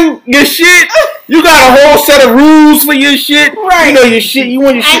come in, your shit. You got a whole set of rules for your shit. Right. You know your shit. You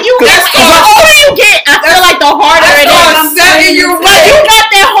want your shit. and you, Cause- and the older you get, I feel like the harder it That's is. setting your But you way. got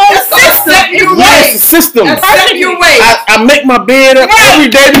that whole That's all system. set your yeah, way. it's a system. That's setting your way. I make my bed up every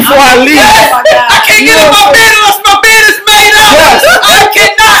day before I leave. Oh my God. I can't get on my bed unless my bed is made up. Yes. I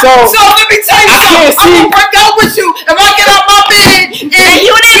cannot. So, So let me tell you I something. can't I'm see- gonna work out with you. If I get out my bed and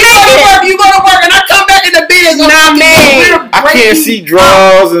you didn't make it. you go to work, and I come back in the bed, Nah, man. I can't see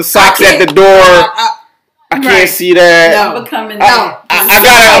drawers and socks at the door. I can't Right. see that. No. Becoming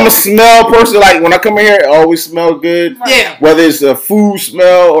I'm a smell person. Like when I come in here, it always smells good. Yeah. Whether it's a food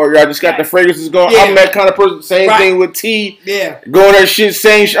smell or I just got the fragrances going. Yeah. I'm that kind of person. Same Right. thing with tea. Yeah. Going there shit,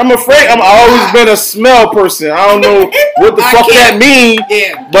 saying shit. I'm afraid. I've always been a smell person. I don't know what the I fuck that can't. mean.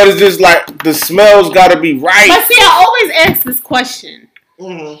 Yeah. But it's just like the smell's got to be right. But see, I always ask this question.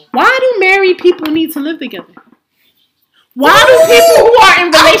 Mm-hmm. Why do married people need to live together? Why do people who are in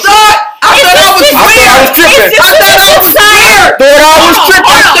I relationships... thought I was I weird. thought I was tripping. I thought I was weird.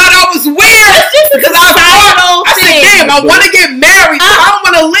 I thought I was weird because I said, damn, I want to get married. But I don't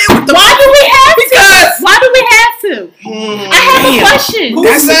want to live with the. Why do we have Because- to? Why do we have to? I have a question. Who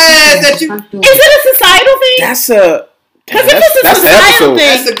That's says that you? Front door. Is it a societal thing? That's a. Because if it's a that's the societal episode. thing,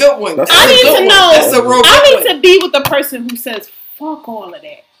 That's a good one. That's I a need good to one. know. That's a real I good need one. to be with the person who says, "Fuck all of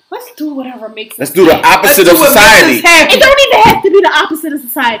that. Let's do whatever makes us Let's do the happy." opposite Let's of do what makes us society. happy. It don't even have to be the opposite of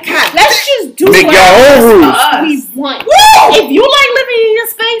society. God. Let's just do Make your whatever own rules. we want. Woo! If you like living in your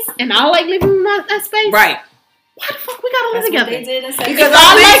space and I like living in that space, Right. why the fuck we gotta live That's what together? they did in Sex Because and the I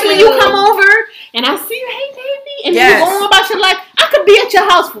I like think when you come over and I see you, hey baby, and Yes. you go on about your life. I could be at your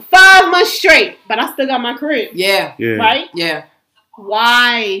house for 5 months straight, but I still got my crib, Yeah. Yeah. right? Yeah.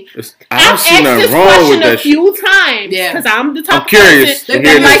 Why? I I've don't see asked nothing this wrong question with a that shit. few times Yeah. because I'm the type I'm of curious person to That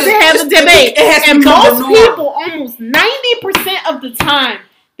hear that likes this. to have a debate. It has to And become the most norm. people, almost 90% of the time,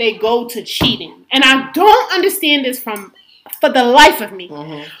 they go to cheating. And I don't understand this for the life of me.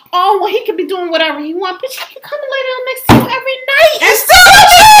 Mm-hmm. Oh, well, he could be doing whatever he wants, but he can come and lay down next to you every night. And still,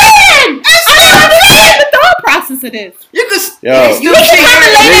 I don't understand the thought process of this. you could. Yo. You He can come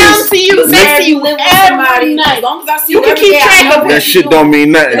and lay down Niggas- to you Married, next to you live with every somebody. night. As long as I see You you can every keep day, I track know of what it. That you shit don't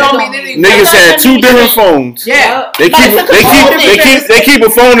mean nothing. It don't mean anything. Niggas That had doesn't 2 mean different shit. phones. Yeah. They But keep it's a they keep a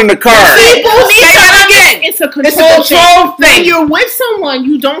phone in the car. People say that again. It's a It's a control control When thing. you're with someone,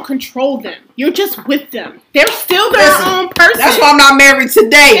 you don't control them. You're just with them. They're still their Listen, own person. That's why I'm not married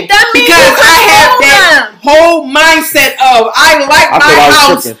today. It doesn't mean Because you I have control that them. whole mindset of I like I my thought I was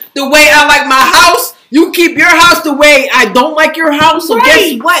house tripping. the way I like my house You keep your house the way I don't like your house. So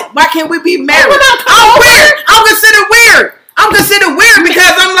guess what? Why can't we be married? I'm weird. I'm considered weird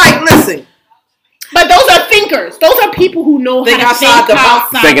because I'm like, listen. But those are thinkers. Those are people who know how to think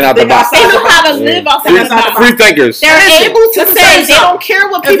outside. Thinking out the box. They know how to live outside the box. Free thinkers. They're able to say they don't care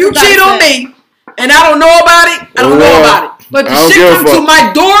what people if you cheat on me and I don't know about it, I don't know about it. But the shit come to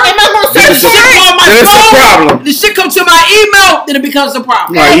my door, the shit come to my email, then it becomes a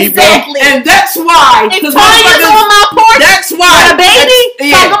problem. Exactly. And that's why. If Tanya's on my porch, that's why. The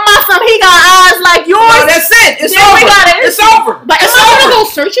baby, talking about something, he got eyes like yours. No, that's it. It's over. It's over. But it's over. Go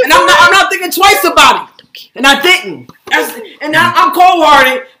searching and I'm not thinking twice about it. And I didn't. And I'm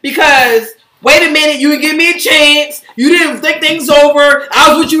cold-hearted because, wait a minute, you give me a chance. You didn't think things over.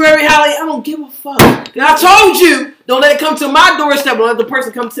 I was with you every holiday. I don't give a fuck. And I told you, don't let it come to my doorstep. Don't let the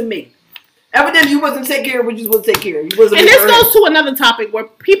person come to me. Evidently, you wasn't take care of what you supposed to take care of. You wasn't. And this goes to another topic where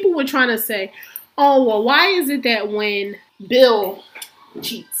people were trying to say, oh, well, why is it that when Bill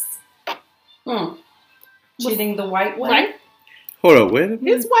cheats? Cheating the white way? Right? Hold up, wait a minute.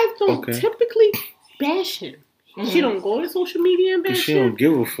 His wife don't typically bash him. She don't go to social media and bash him. She don't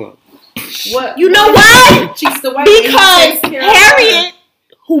give a fuck. What? You know why? Cheats the white because Harriet,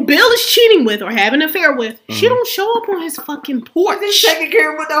 who Bill is cheating with or having an affair with, she don't show up on his fucking porch. He's taking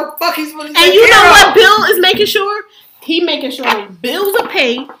care of what the fuck he's supposed to take care of. And you know what Bill is making sure? He making sure when bills are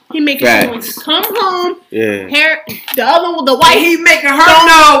paid. He making sure when you come home. Yeah. The wife. He making her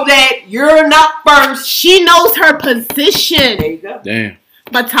know that you're not first. She knows her position. There you go. Damn.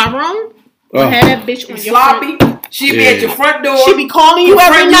 But Tyrone had that bitch on your sloppy. She be at your front door. She be calling you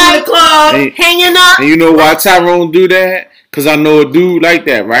every night. In the club, hanging up. And you know why Tyrone do that? Cause I know a dude like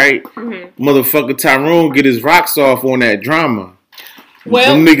that, right? Motherfucker Tyrone get his rocks off on that drama.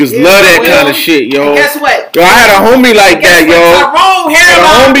 Well, them niggas love that kind of shit, yo. Guess what? Yo, I had a homie like that, yo. Tyrone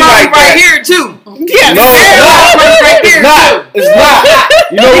hairline like right here too. Yeah, no, it's not. It's not.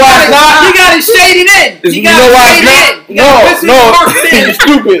 You know why it's not? You got it shaded in. You know why it's not? No, you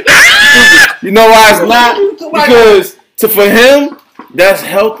stupid. You know why it's not? Because for him, that's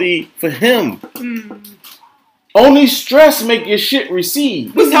healthy for him. Only stress make your shit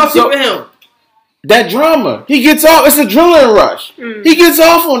recede. What's healthy for him? That drama. He gets off. It's adrenaline rush. He gets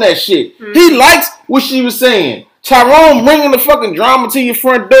off on that shit. He likes what she was saying. Tyrone bringing the fucking drama to your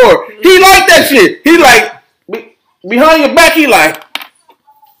front door. He like that shit. He like, behind your back, he like,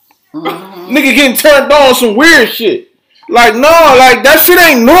 nigga getting turned on some weird shit. Like, no, like, that shit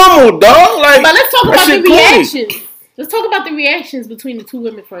ain't normal, dog. Like, but let's talk about the reactions. Let's talk about the reactions between the two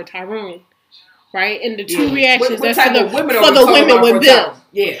women for Tyrone. Right? And the two reactions what that's type of women for the women with Bill.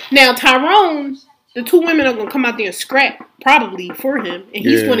 Yeah. Now, Tyrone, the two women are going to come out there and scrap, probably, for him. And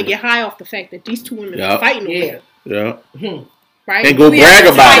he's going to get high off the fact that these two women are fighting over him. Yeah. Right? And go brag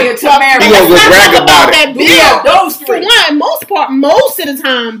about it. He gonna go brag about it. Bill, for one, most of the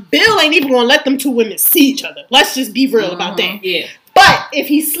time, Bill ain't even going to let them two women see each other. Let's just be real about that. Yeah. But if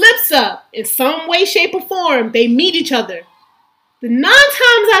he slips up in some way, shape, or form, they meet each other. The 9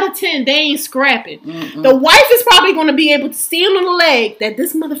 times out of 10, they ain't scrapping. The wife is probably going to be able to stand on the leg that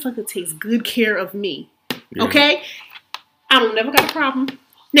this motherfucker takes good care of me. Yeah. Okay? I don't never got a problem.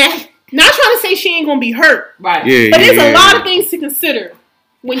 Now, not trying to say she ain't going to be hurt. Right. Yeah, but there's a lot of things to consider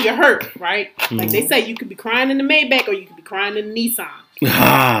when you're hurt, right? Like they say, you could be crying in the Maybach or you could be crying in the Nissan.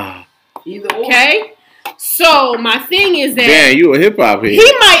 Either or. Okay? So, my thing is that... Damn, you a hip-hop head. He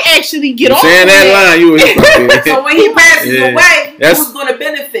might actually get off saying that line, you a hip-hop head. So, when he passes away, who's going to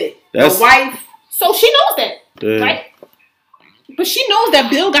benefit? The wife? So, she knows that, right? But she knows that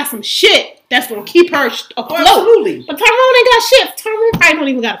Bill got some shit that's going to keep her afloat. Absolutely. But Tyrone ain't got shit. Tyrone probably don't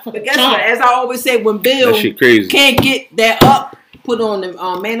even got a fucking job. But guess what? As I always say, when Bill can't get that up, put on the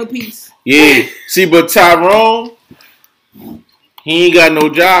mantelpiece. Yeah. See, but Tyrone... He ain't got no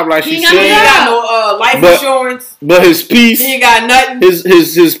job, like she said. He ain't got no life insurance. But his piece, he ain't got nothing.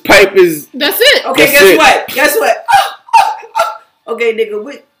 His pipe is. That's it. Okay, guess what? Okay,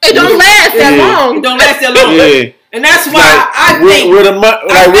 nigga, it don't last that long. It don't last that long. Yeah. And that's why I think where the money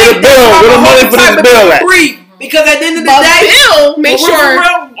for this bill at? Because at the end of the day, Bill make sure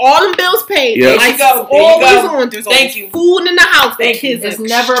all them bills paid. Yep. Like always on. There's always food in the house. Thank you. It's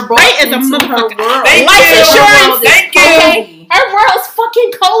never brought right as a into her world. Life insurance. Thank you. Okay. Her world's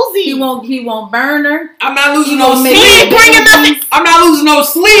fucking cozy. He won't burn her. I'm not losing no sleep. He ain't bringing nothing. I'm not losing no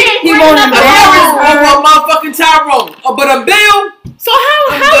sleep. He won't over a motherfucking Tyrone. But a bill. So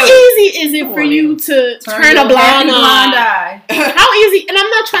how easy is it for you to turn a blind eye? How easy? And I'm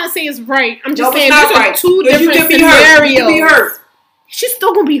not trying to say it's right. I'm just saying those are two different scenarios. You can be hurt. She's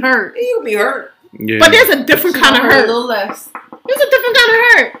still gonna be hurt. You'll be hurt. Yeah. But there's a different kind of hurt. A little less. There's a different kind of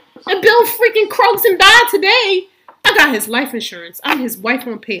hurt. And Bill Joe freaking croaks and died today, I got his life insurance. I'm his wife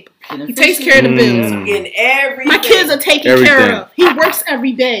on paper. He takes care of the bills. In everything. My kids are taken care of. He works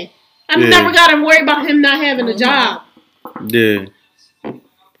every day. I've never got to worry about him not having a job. Yeah.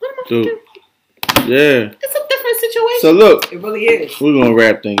 Dude. Yeah. It's a different situation. So look, It really is. we're gonna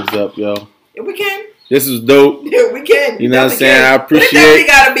wrap things up, yo. Yeah, we can. This was dope. Yeah, we can. You know what I'm saying? Can. I appreciate. But it definitely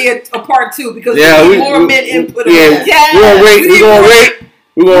got to be a part 2 because Yeah, there's we more men input on yeah, that.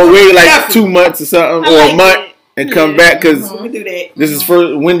 we're gonna wait like Definitely. 2 months or something, I or like a month, it. and come back because We do that. this is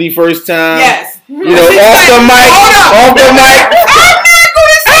Wendy first time. Yes. You know, off the mic. Off the mic. I'm not going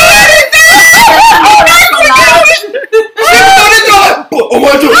to say anything. I'm not going to do it. She's going to do it.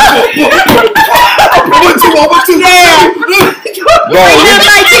 I want to. Yeah.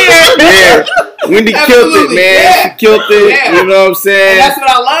 Wendy killed it, man. Yeah. She killed it. Yeah. You know what I'm saying? And that's what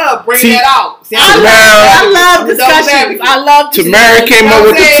I love. Bring that out. See, I love discussions. I love Tamara came up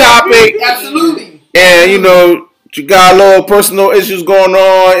with the topic. Absolutely. And, you know, you got a little personal issues going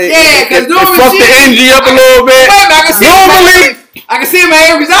on. Yeah, because it fucked the energy up a little bit. I can see him in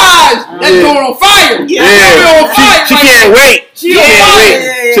Avery's eyes. That's going on fire. Yeah. She can't wait. She can't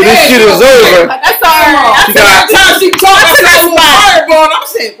wait till this shit is over. That's all right. Every time she talks, I got a little fireball. I'm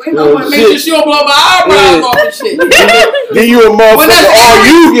saying, wait, I want to make sure she don't blow my eyebrows off and shit. Then you a motherfucker, all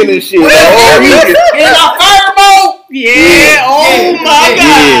you getting shit. All you getting. In our fireball. Yeah. Oh my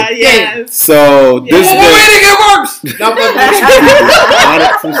God. Yes. So this Well, when it get worse?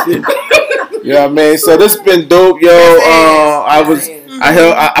 Yeah, man. So this been dope, yo.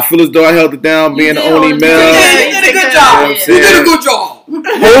 I feel as though I held it down, being the only male. You did a good job. You did a good job.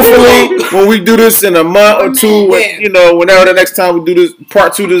 Hopefully, when we do this in a month or two, you know, whenever the next time we do this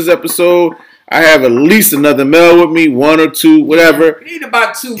part 2 of this episode, I have at least another male with me, 1 or 2, whatever. We need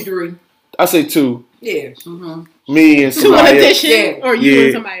about 2, 3. I say 2. Yeah. Me and 2 in somebody else. addition, or you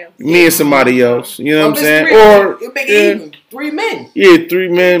and somebody else. Me and somebody else. You know what I'm saying? 3, Or it'll make it even. 3 men. Yeah, 3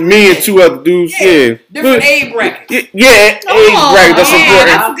 men. Me and 2 other dudes. Yeah. Different age brackets. Yeah, age bracket. That's important.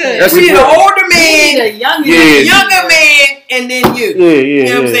 That's good. That's We need an important. older man, younger man, and then you. Yeah, You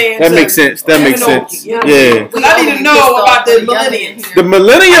know what I'm saying? That So, makes sense. That makes sense. You know, Yeah. because I need to know about the millennials. The I need to know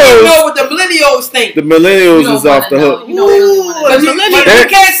millennials. what the millennials think. The millennials is off the hook. But you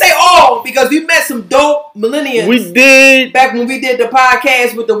can't say all because we met some dope millennials. We did back when we did the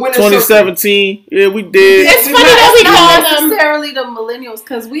podcast with the Winter Circle. 2017. Yeah, we did. It's funny that we call them necessarily the millennials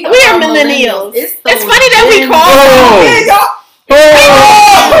because we are millennials. It's funny that we call Yeah, them.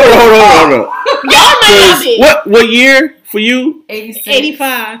 Hold on. Y'all might not be. What year for you? 86,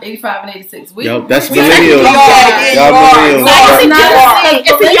 85. 85 and 86. Yo, that's we millennials. technically Y'all millennials.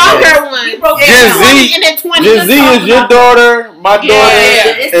 It's a younger one. Gen Z. And then 20. Gen Z is your daughter, my daughter,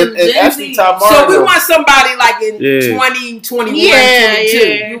 Yeah. and Ashley Tamara. So we want somebody like in Yeah. 20, 21, Yeah, 22.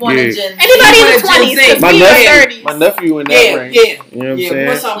 yeah. You want a Yeah. Gen Z. Anybody in the Gen 20s, Z. because My we are nephew, 30s. my nephew in that Yeah, range. yeah. You know what I'm Yeah, saying?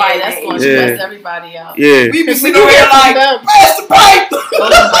 what's somebody Yeah, that's going to Yeah. stress everybody out. Yeah. We be Because sitting we over here hear from like, them. pass the pipe. Oh my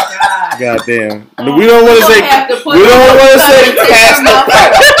God. Goddamn. We don't want to say. have to put We don't want to say something pass in the your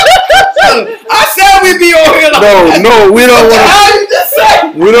pipe. I said we be on here like, No, we don't want to. how you just say?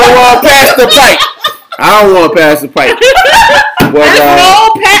 We don't want to pass the pipe. I don't want to pass the pipe.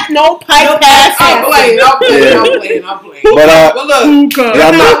 But No pipe pass. I'm playing. But Well, look, y'all I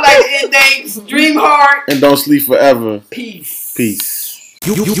know, like to end things, dream hard, and don't sleep forever. peace. Peace.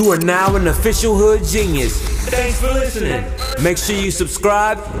 You are now an official Hood Genius. Thanks for listening. Make sure you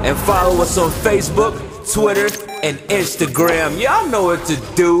subscribe and follow us on Facebook, Twitter, and Instagram. Y'all know what to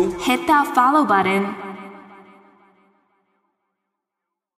do. Hit that follow button.